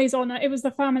 for family's honor. It was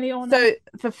the family honor. So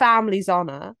for family's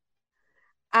honor,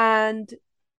 and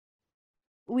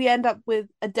we end up with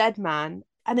a dead man,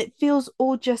 and it feels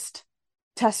all just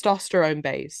testosterone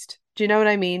based. Do you know what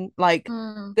I mean? Like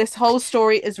Mm. this whole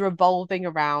story is revolving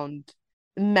around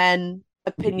men,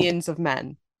 opinions of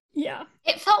men. Yeah.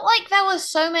 It felt like there were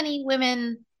so many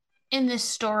women in this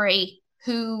story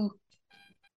who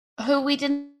we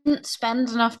didn't spend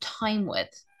enough time with.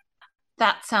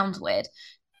 That sounds weird.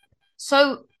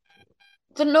 So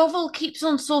the novel keeps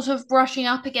on sort of brushing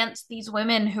up against these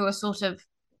women who are sort of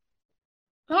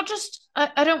not just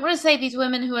I don't want to say these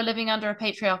women who are living under a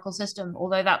patriarchal system,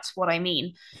 although that's what I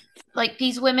mean. Like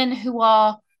these women who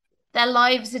are their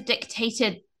lives are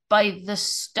dictated by the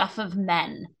stuff of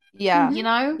men, Yeah, you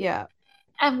know? yeah,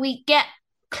 And we get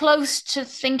close to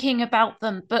thinking about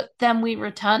them, but then we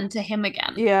return to him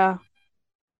again. yeah,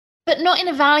 But not in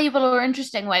a valuable or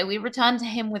interesting way. We return to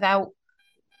him without.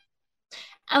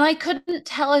 And I couldn't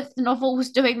tell if the novel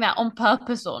was doing that on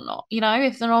purpose or not,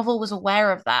 if the novel was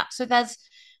aware of that. So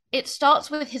it starts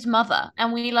with his mother,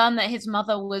 and we learn that his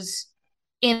mother was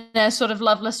in a sort of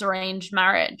loveless arranged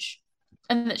marriage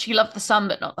and that she loved the son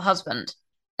but not the husband.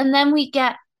 And then we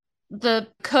get the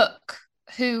cook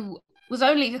who was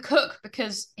only the cook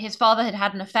because his father had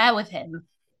had an affair with him.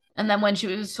 And then when she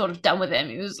was sort of done with him,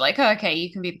 he was like, oh, okay,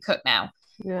 you can be the cook now.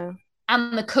 yeah,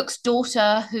 And the cook's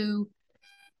daughter, who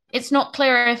it's not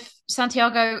clear if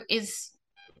Santiago is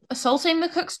assaulting the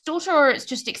cook's daughter or it's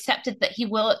just accepted that he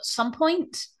will at some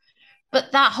point.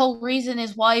 But that whole reason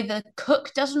is why the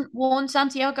cook doesn't warn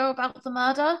Santiago about the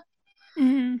murder.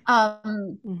 Hmm.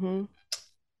 Um, mm-hmm.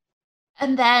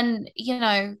 and then,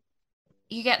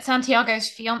 you get Santiago's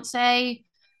fiance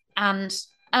and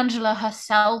Angela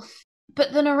herself.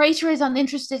 But the narrator is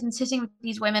uninterested in sitting with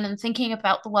these women and thinking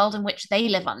about the world in which they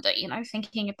live under,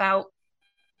 thinking about,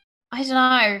 I don't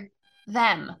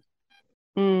know,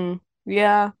 them.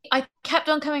 Yeah, I kept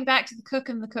on coming back to the cook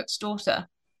and the cook's daughter.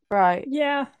 right.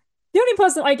 Yeah. The only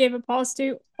person I gave a pass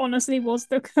to, honestly, was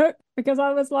the cook because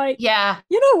I was like, Yeah,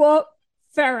 you know what?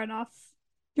 Fair enough.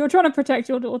 You're trying to protect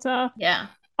your daughter. yeah.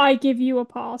 I give you a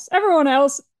pass. Everyone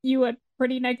else, you were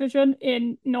pretty negligent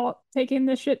in not taking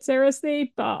this shit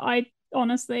seriously, but I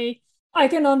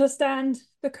can understand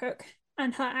the cook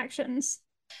and her actions.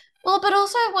 Well, but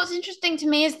also what's interesting to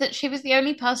me is that she was the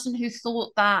only person who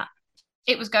thought that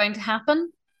it was going to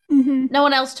happen. Mm-hmm. No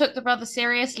one else took the brother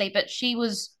seriously, but she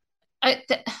was.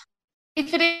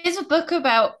 If it is a book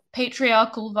about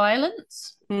patriarchal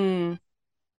violence. Mm,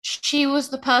 She was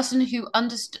the person who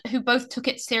understood, who both took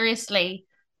it seriously,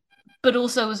 but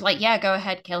also was like, yeah, go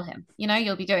ahead, kill him. You know,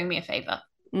 you'll be doing me a favor.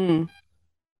 mm.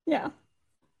 Yeah.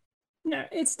 No,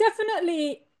 it's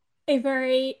definitely a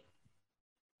very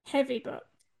heavy book.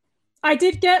 I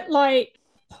did get like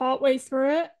partway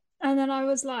through it, and then I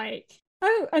was like,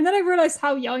 oh, and then I realized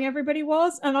how young everybody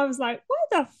was, and I was like, what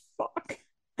the fuck?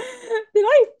 Did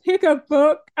I pick a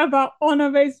book about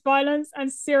honor-based violence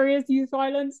and serious youth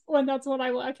violence when that's what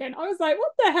I work in? I was like,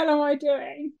 what the hell am I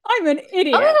doing? I'm an Oh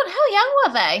idiot. my god, how young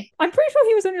were they? I'm pretty sure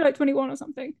he was only like 21 or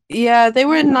something. Yeah, they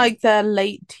were in like their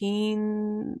late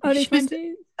teen. Early She was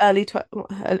 20s. early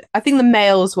I think the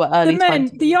males were The early men,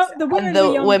 20s the and women were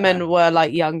the younger. women were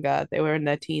like younger. They were in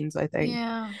their teens, I think.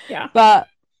 Yeah. Yeah. But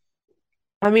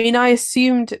I mean, I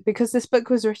assumed because this book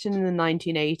was written in the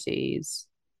 1980s,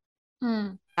 Hmm.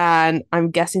 and I'm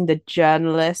guessing the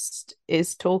journalist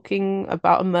is talking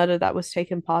about a murder that was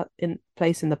taken part in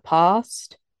place in the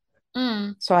past.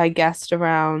 Hmm. So I guessed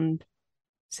around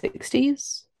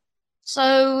 60s.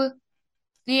 So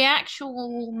the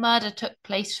actual murder took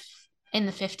place in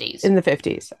the 50s. In the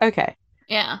 50s. Okay.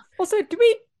 Yeah. Also, do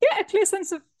we get a clear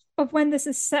sense of when this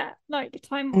is set, like No,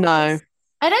 time-wise?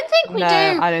 I don't think we no,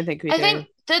 do. I don't think we I do. think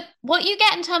that what you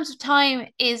get in terms of time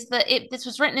is that this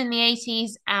was written in the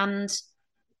 80s and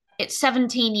it's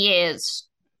 17 years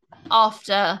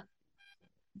after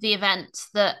the event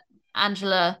that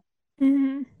Angela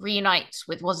Hmm. reunites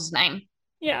with what's his name.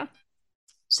 Yeah.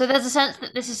 So there's a sense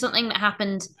that this is something that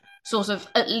happened sort of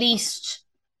at least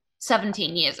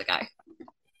 17 years ago.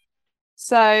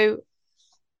 So,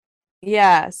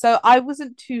 yeah, so I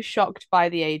wasn't too shocked by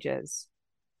the ages.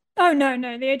 Oh no,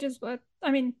 no, the ages were.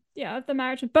 I mean, yeah, the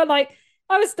marriage, but like,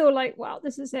 I was still like, wow,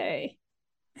 this is a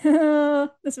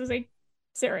this was a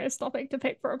serious topic to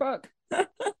pick for a book.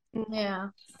 Yeah.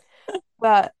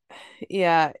 But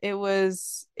yeah, it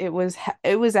was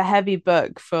a heavy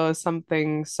book for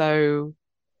something so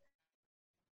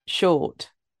short.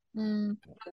 Mm.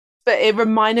 But it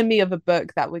reminded me of a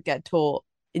book that would get taught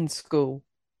in school,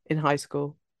 in high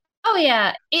school. Oh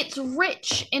yeah, it's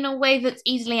rich in a way that's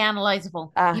easily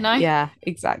analyzable, you know? Yeah, Yeah.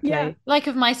 exactly. Like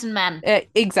of Mice and Men. It's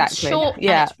Exactly. short and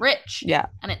Yeah, it's rich yeah,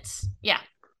 and it's yeah,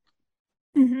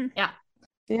 Hmm. yeah.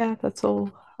 yeah. That's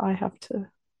all I have to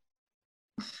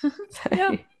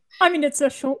Yeah. say. I mean, it's a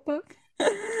short book. Do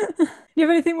you have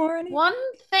anything more, Annie? One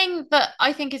thing that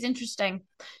I think is interesting,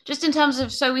 just in terms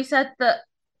of so we said that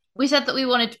we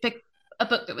wanted to pick a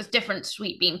book that was different to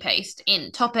Sweet Bean Paste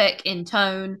in topic, in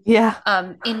tone, Yeah.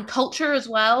 in culture as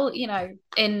well. You know,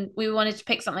 in we wanted to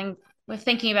pick something. We're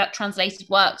thinking about translated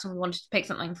works, and we wanted to pick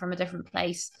something from a different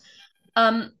place.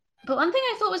 Um, but one thing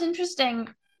I thought was interesting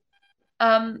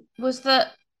was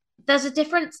that there's a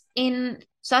difference in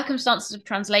circumstances of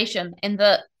translation. In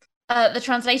that the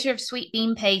translator of Sweet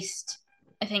Bean Paste,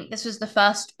 I think this was the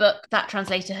first book that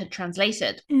translator had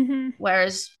translated. Hmm.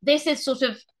 Whereas this is sort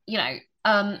of,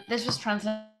 this was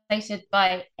translated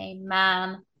by a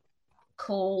man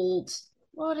called,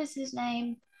 what is his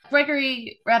name?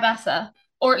 Gregory Rabassa,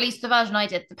 or at least the version I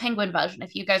did, the Penguin version.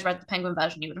 If you guys read the Penguin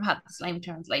version, you would have had the same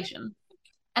translation.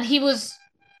 And he was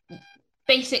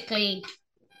basically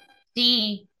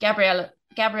the Gabriel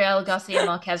Garcia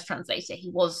Marquez translator. He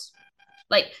was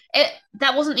like it.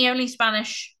 That wasn't the only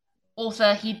Spanish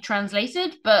author he'd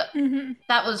translated, but Hmm.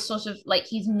 that was sort of like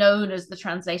he's known as the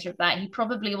translator of that. He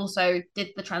probably also did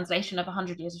the translation of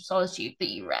 100 Years of Solitude that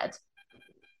you read.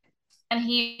 And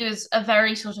he was a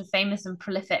very sort of famous and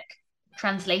prolific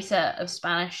translator of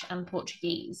Spanish and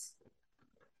Portuguese.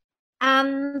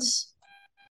 And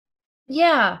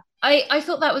yeah, I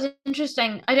thought that was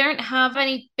interesting. I don't have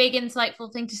any big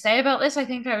insightful thing to say about this. I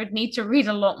think I would need to read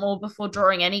a lot more before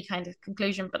drawing any kind of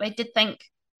conclusion. But I did think,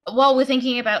 while we're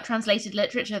thinking about translated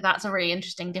literature, that's a really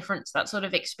interesting difference. That sort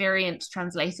of experienced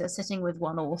translator sitting with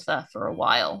one author for a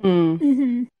while. Mm.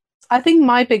 Hmm. I think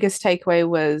my biggest takeaway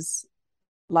was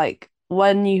like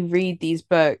when you read these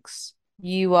books,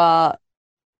 you are,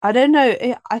 I don't know,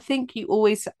 I think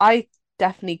I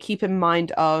definitely keep in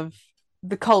mind of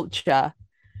the culture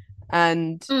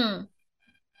and Mm,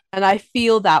 and I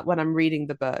feel that when I'm reading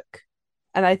the book.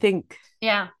 And I think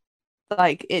yeah.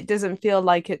 like it doesn't feel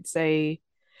like it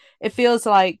feels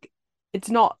like it's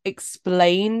not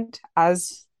explained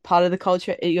as part of the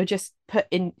culture. You're just put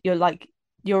in,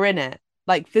 you're in it,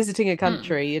 like visiting a Mm,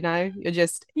 country, you're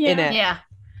just in Yeah. it. yeah.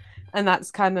 And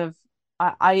that's kind of,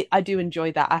 I do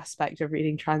enjoy that aspect of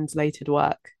reading translated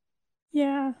work.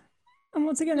 Yeah. And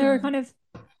once again, there are Mm, kind of,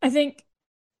 I think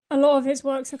a lot of his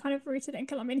works are kind of rooted in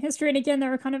Colombian history. And again,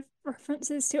 there are kind of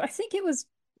references to, I think it was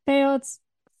Bayard's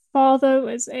father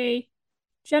was a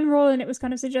general, and it was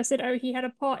kind of suggested, oh, he had a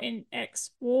part in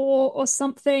X War or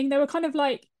something. There were kind of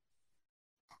like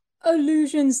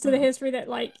allusions to the history that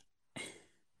like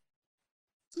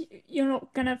you're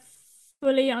not gonna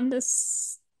fully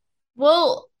understand.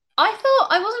 Well,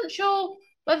 I wasn't sure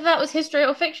whether that was history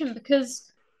or fiction because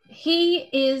he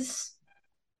is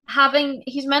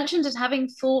he's mentioned as having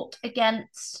fought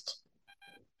against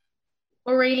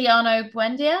Aureliano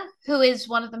Buendia, who is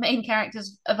one of the main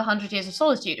characters of 100 Years of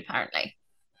Solitude, apparently.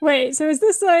 Wait, so is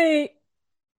this a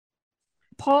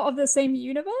part of the same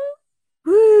universe?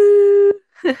 Woo!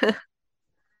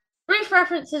 Brief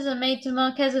references are made to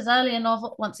Marquez's earlier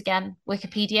novel, once again,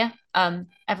 Wikipedia,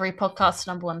 every podcast's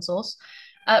number one source.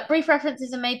 Brief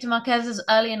references are made to Marquez's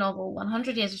earlier novel,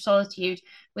 100 Years of Solitude,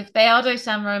 with Beardo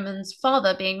San Roman's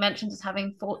father being mentioned as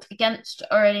having fought against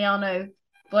Aureliano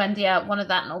Buendia, one of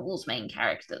that novel's main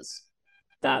characters.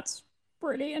 That's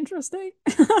pretty interesting.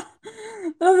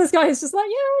 Oh, this guy is just like,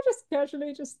 yeah, I'll just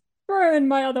casually just throw in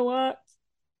my other work.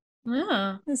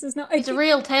 Yeah. This is not. It's a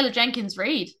real Taylor Jenkins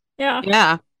read. Yeah.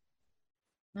 Yeah.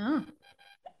 Oh.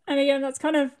 And again, that's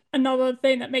kind of another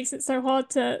thing that makes it so hard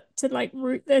to like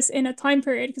root this in a time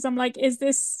period because I'm like, is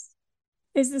this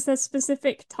a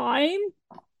specific time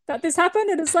that this happened?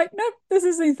 And it's like, nope, this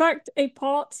is in fact a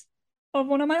part of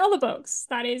one of my other books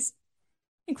that is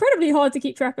incredibly hard to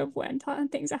keep track of when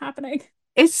things are happening.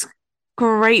 It's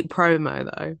great promo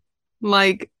though.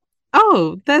 Like,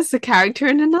 oh, there's a character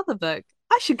in another book.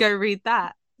 I should go read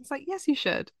that. It's like, yes, you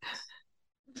should.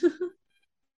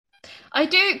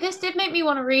 This did make me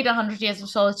want to read 100 Years of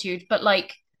Solitude, but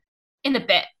like in a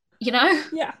bit, you know?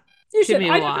 Yeah, you Give should. me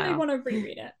a I definitely while. want to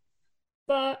reread it,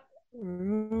 but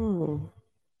Mm.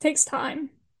 takes time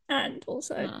and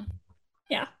also, Mm.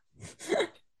 yeah.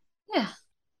 Yeah.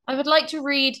 I would like to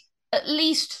read at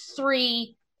least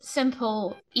 3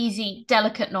 simple, easy,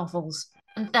 delicate novels,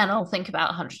 and then I'll think about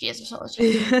 100 Years of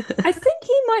Solitude. I think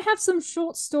he might have some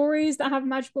short stories that have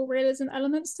magical realism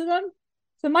elements to them.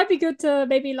 So it might be good to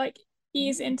maybe like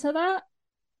ease into that.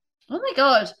 Oh my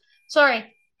god.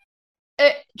 Sorry.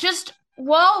 Just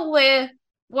while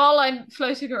I'm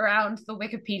floating around the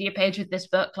Wikipedia page with this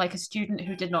book like a student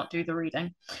who did not do the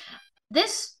reading.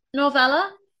 This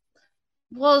novella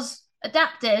was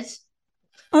adapted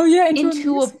Oh yeah,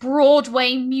 into a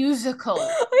Broadway musical.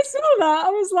 I saw that. I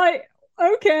was like,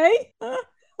 okay.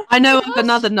 I know of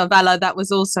another novella that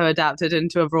was also adapted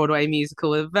into a Broadway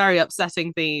musical with very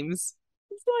upsetting themes.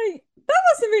 It's like that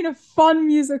must have been a fun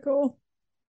musical.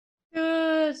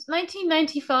 Good.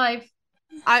 1995.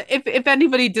 If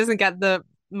anybody doesn't get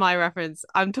my reference,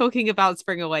 I'm talking about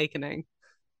Spring Awakening.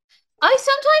 I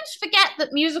sometimes forget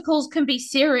that musicals can be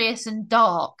serious and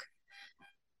dark.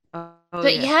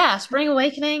 But yeah, Spring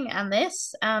Awakening and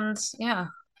this, and yeah.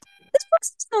 This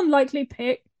book's an unlikely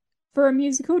pick for a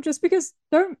musical just because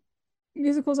don't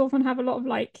musicals often have a lot of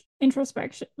like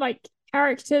introspection, like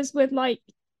characters with like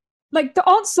there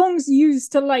aren't songs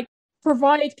used to like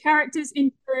provide characters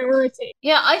inferiority.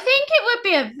 Yeah, I think it would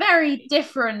be a very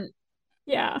different.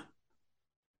 Yeah.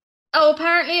 Oh,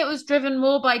 apparently it was driven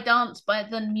more by dance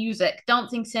than music.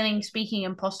 Dancing, singing, speaking,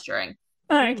 and posturing.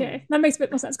 Oh, okay, that makes a bit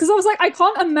more sense because I was like, I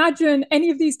can't imagine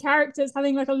any of these characters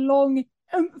having like a long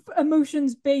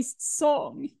emotions-based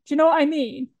song. Do you know what I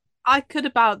mean? I could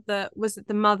about was it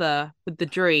the mother with the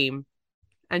dream?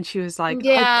 And she was like,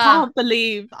 Yeah. I can't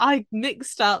believe I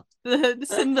mixed up the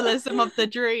symbolism of the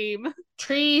dream.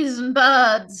 Trees and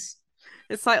birds.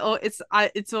 It's like, oh,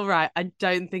 it's all right. I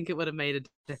don't think it would have made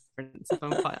a difference if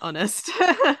I'm quite honest.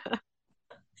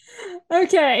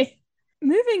 Okay,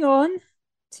 moving on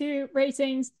to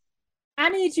ratings.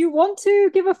 Annie, do you want to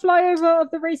give a flyover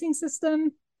of the rating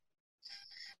system?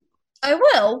 I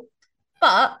will,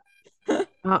 but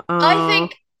Uh-oh.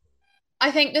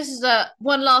 I think this is a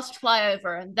one last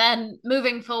flyover, and then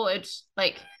moving forward,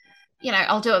 like,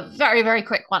 I'll do a very, very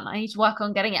quick one. I need to work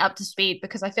on getting it up to speed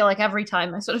because I feel like every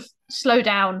time I sort of slow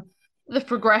down the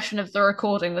progression of the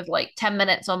recording with like 10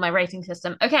 minutes on my rating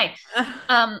system. Okay.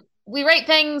 We rate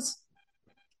things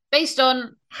based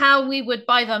on how we would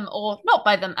buy them or not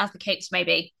buy them, as the case may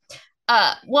be.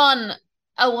 A 1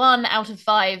 out of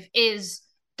 5 is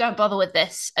don't bother with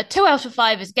this. A 2 out of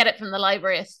 5 is get it from the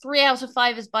library. A 3 out of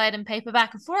 5 is buy it in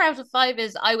paperback. A 4 out of 5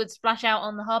 is I would splash out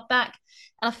on the hardback.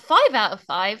 And a 5 out of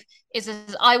 5 is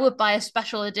I would buy a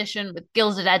special edition with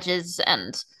gilded edges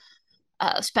and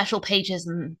special pages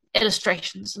and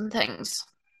illustrations and things.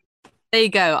 There you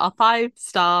go, our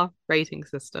 5-star rating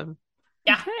system.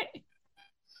 Yeah. Okay.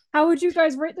 How would you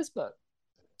guys rate this book?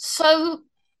 So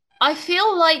I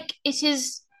feel like it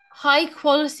is high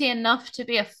quality enough to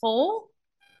be a 4,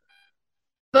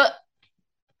 but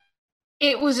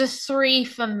it was a 3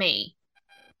 for me.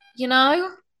 you know?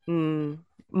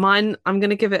 Mine, I'm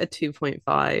gonna give it a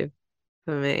 2.5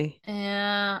 for me.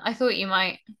 Yeah, I thought you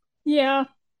might. Yeah.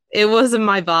 It wasn't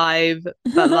my vibe,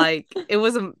 but like it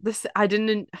wasn't this. I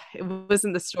didn't. It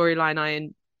wasn't the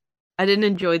storyline. I didn't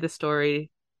enjoy the storyline,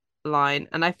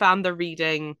 and I found the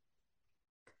reading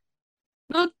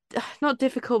not not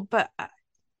difficult, but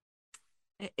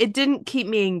it didn't keep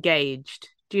me engaged.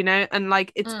 Do you know? And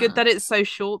like, it's good Mm, that it's so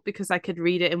short because I could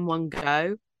read it in one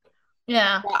go.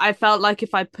 yeah. But I felt like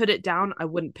if I put it down, I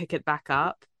wouldn't pick it back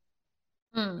up,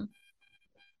 Mm.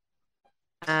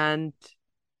 and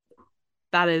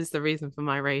that is the reason for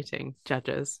my rating,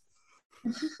 judges.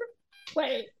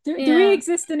 Wait, do we Yeah.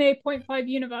 exist in a point 0.5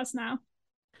 universe now?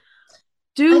 I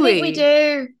Do think we we?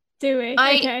 do. Do we?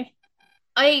 I Okay.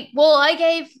 I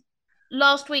gave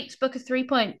last week's book a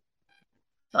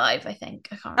 3.5, I think.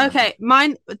 I can't remember. Okay,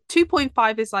 mine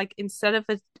 2.5 is like instead of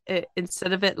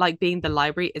it like being the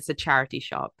library, it's a charity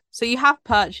shop. So you have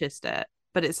purchased it,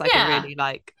 but it's like a Yeah. really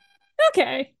like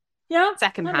Okay. Yeah, that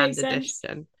secondhand makes sense.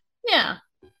 edition. Yeah.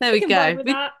 There We we can vibe go. with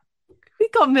We that. we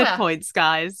got Well, midpoints,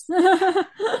 guys.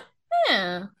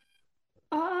 yeah.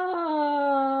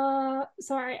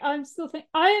 Sorry, I'm still thinking.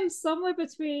 I am somewhere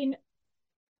between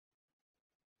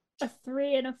a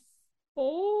 3 and a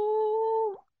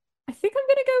 4. I think I'm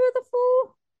gonna go with a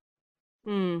 4.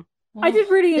 Hmm. I did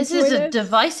really This is enjoy a this.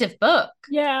 divisive book.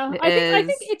 Yeah, It I think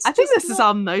is. it's I think just this is not.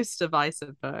 our most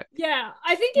divisive book Yeah,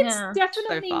 I think it's Yeah. so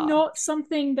definitely far. not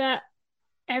something that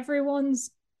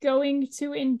everyone's going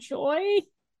to enjoy.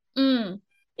 Mm.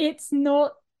 It's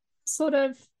not sort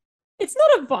of. It's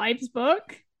not a vibes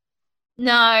book.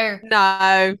 No.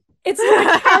 No. It's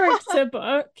not a character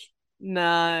book.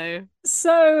 No.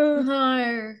 So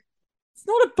No. it's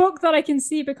not a book that I can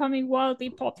see becoming wildly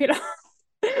popular.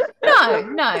 No.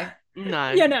 No.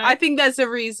 No. You know, I think there's a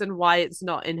reason why it's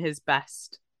not in his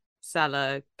best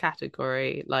seller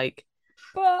category. Like,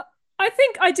 but I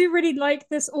think I do really like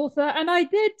this author, and I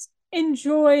did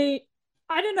enjoy.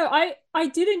 I don't know. I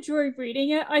did enjoy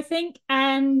reading it. I think,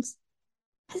 and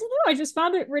I don't know. I just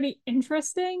found it really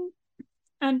interesting,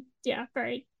 and yeah,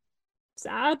 very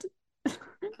sad.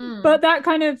 Mm. But that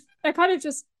kind of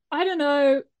just I don't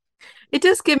know. it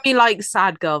does give me like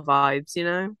sad girl vibes, you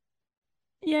know?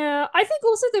 Yeah, I think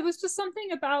also there was just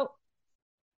something about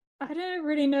I don't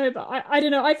really know, but I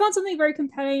don't know. I found something very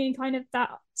compelling in kind of that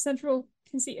central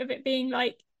conceit of it being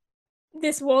like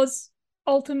this was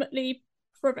ultimately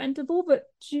preventable, but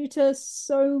due to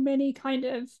so many kind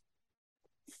of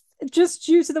just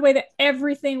due to the way that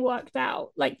everything worked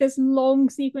out, like this long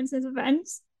sequence of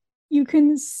events, you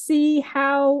can see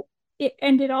how it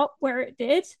ended up where it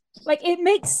did. Like it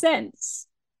makes sense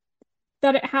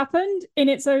that it happened in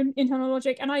its own internal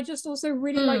logic. And I just also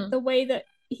really like Mm. the way that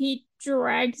he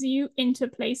drags you into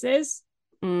places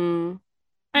Mm.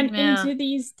 and Yeah. into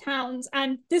these towns.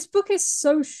 And this book is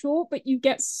so short, but you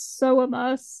get so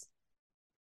immersed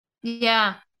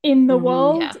Yeah. in the Mm-hmm.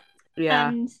 world. Yeah. Yeah.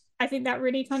 And I think that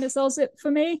really kind of sells it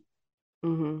for me.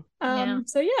 Mm-hmm. Yeah.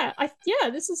 So yeah,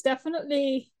 this is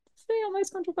definitely our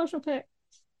most controversial pick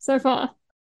so far.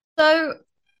 So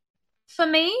for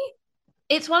me,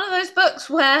 it's one of those books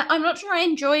where I'm not sure I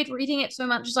enjoyed reading it so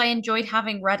much as I enjoyed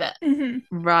having read it.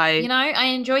 Mm-hmm. You Right. know, I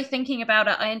enjoy thinking about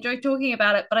it, I enjoy talking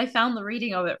about it, but I found the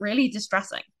reading of it really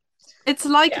distressing. It's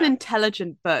like an Yeah.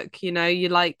 intelligent book, you know, you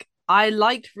like I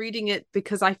liked reading it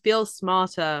because I feel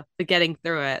smarter for getting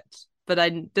through it, but I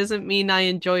doesn't mean I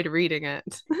enjoyed reading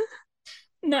it.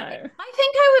 No. I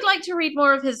think I would like to read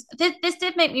more of his. This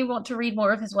did make me want to read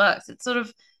more of his works. It's sort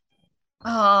of,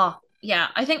 oh, yeah.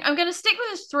 I think I'm going to stick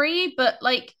with his three, but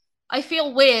like, I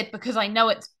feel weird because I know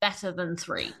it's better than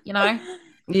three, you know? Yeah,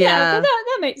 but Yeah.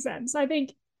 that makes sense. I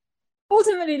think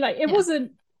ultimately, like, it Yeah.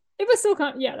 wasn't. It was still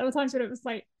kind of yeah. There were times when it was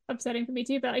like upsetting for me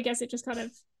too, but I guess it just kind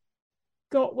of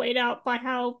got weighed out by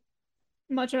how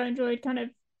much I enjoyed kind of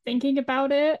thinking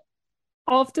about it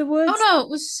Oh afterwards. no, it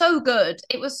was so good.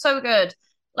 It was so good.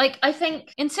 Like, I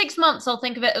think in 6 months, I'll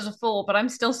think of it as a four, but I'm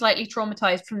still slightly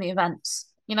traumatized from the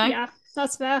events, you know? Yeah,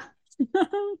 that's fair.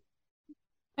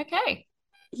 Okay.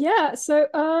 Yeah. So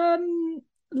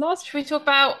last Should we talk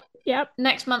about yep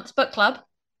next month's book club?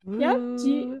 yep. Do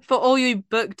you, Ooh. For all you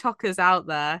book talkers out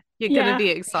there, you're gonna yeah be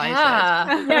excited.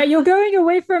 Yeah. yeah. You're going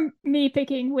away from me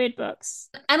picking weird books.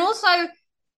 And also,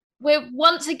 we're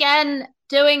once again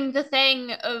doing the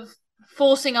thing of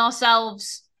forcing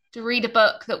ourselves to read a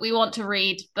book that we want to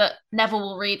read, but never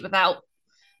will read without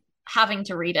having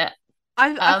to read it.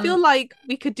 I feel Um, like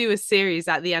we could do a series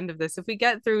at the end of this. If we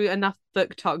get through enough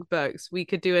book talk books, we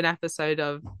could do an episode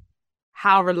of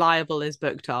how reliable is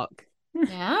book talk.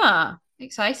 yeah,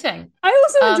 Exciting. I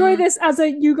also enjoy Um, this as a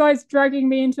you guys dragging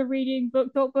me into reading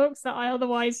book talk books that I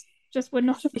otherwise just would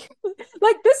not have.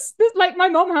 Like this, like my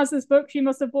mom has this book. She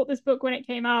must have bought this book when it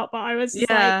came out, but I was just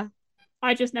like, Yeah.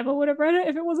 I just never would have read it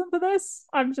if it wasn't for this.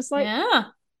 I'm just like, yeah.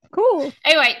 cool.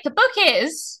 Anyway, the book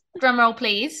is, drumroll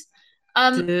please,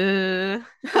 Duh.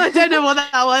 I don't know what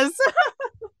that was.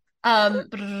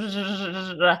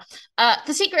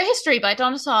 The Secret History by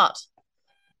Donna Tartt.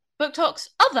 Book Talk's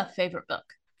other favourite book.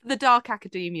 The dark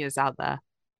academias out there.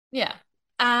 Yeah.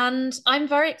 And I'm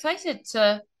very excited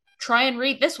to try and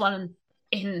read this one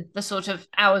in the sort of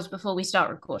hours before we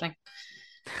start recording.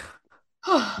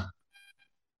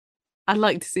 I'd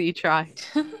like to see you try.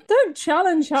 Don't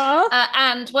challenge her.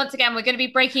 And once again, we're going to be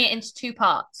breaking it into two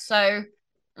parts. So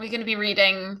we're going to be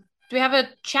reading. Do we have a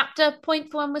chapter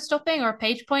point for when we're stopping or a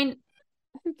page point?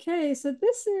 Okay, so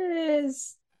this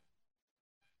is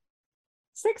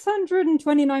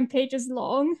 629 pages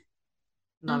long.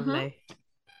 Lovely.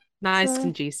 Nice So-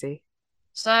 and juicy.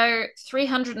 So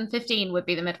 315 would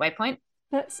be the midway point.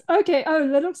 That's okay. Oh,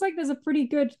 that looks like there's a pretty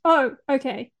good. Oh,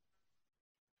 okay.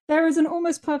 There is an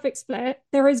almost perfect split.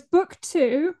 There is book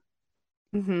 2,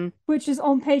 which is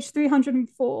on page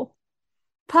 304.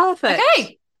 Perfect.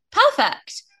 Okay,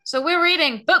 perfect. So we're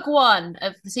reading book 1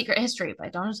 of The Secret History by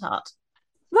Donna Tartt.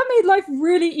 That made life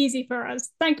really easy for us.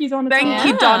 Thank you, Donna. Thank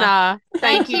you, Donna.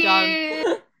 Thank you,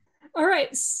 Don. All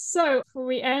right, so before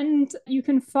we end, you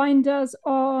can find us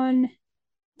on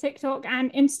TikTok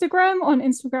and Instagram. On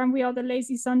Instagram, we are the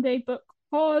Lazy Sunday Book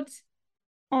Pod.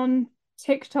 On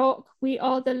TikTok, we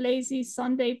are the Lazy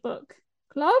Sunday Book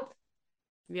Club.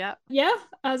 Yep. Yeah,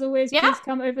 as always, Yeah. please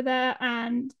come over there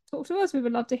and talk to us. We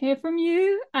would love to hear from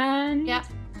you. And Yeah.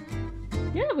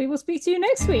 yeah, we will speak to you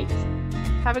next week.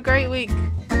 Have a great week,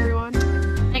 everyone.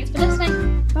 Thanks for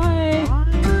listening. Bye.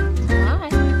 Bye.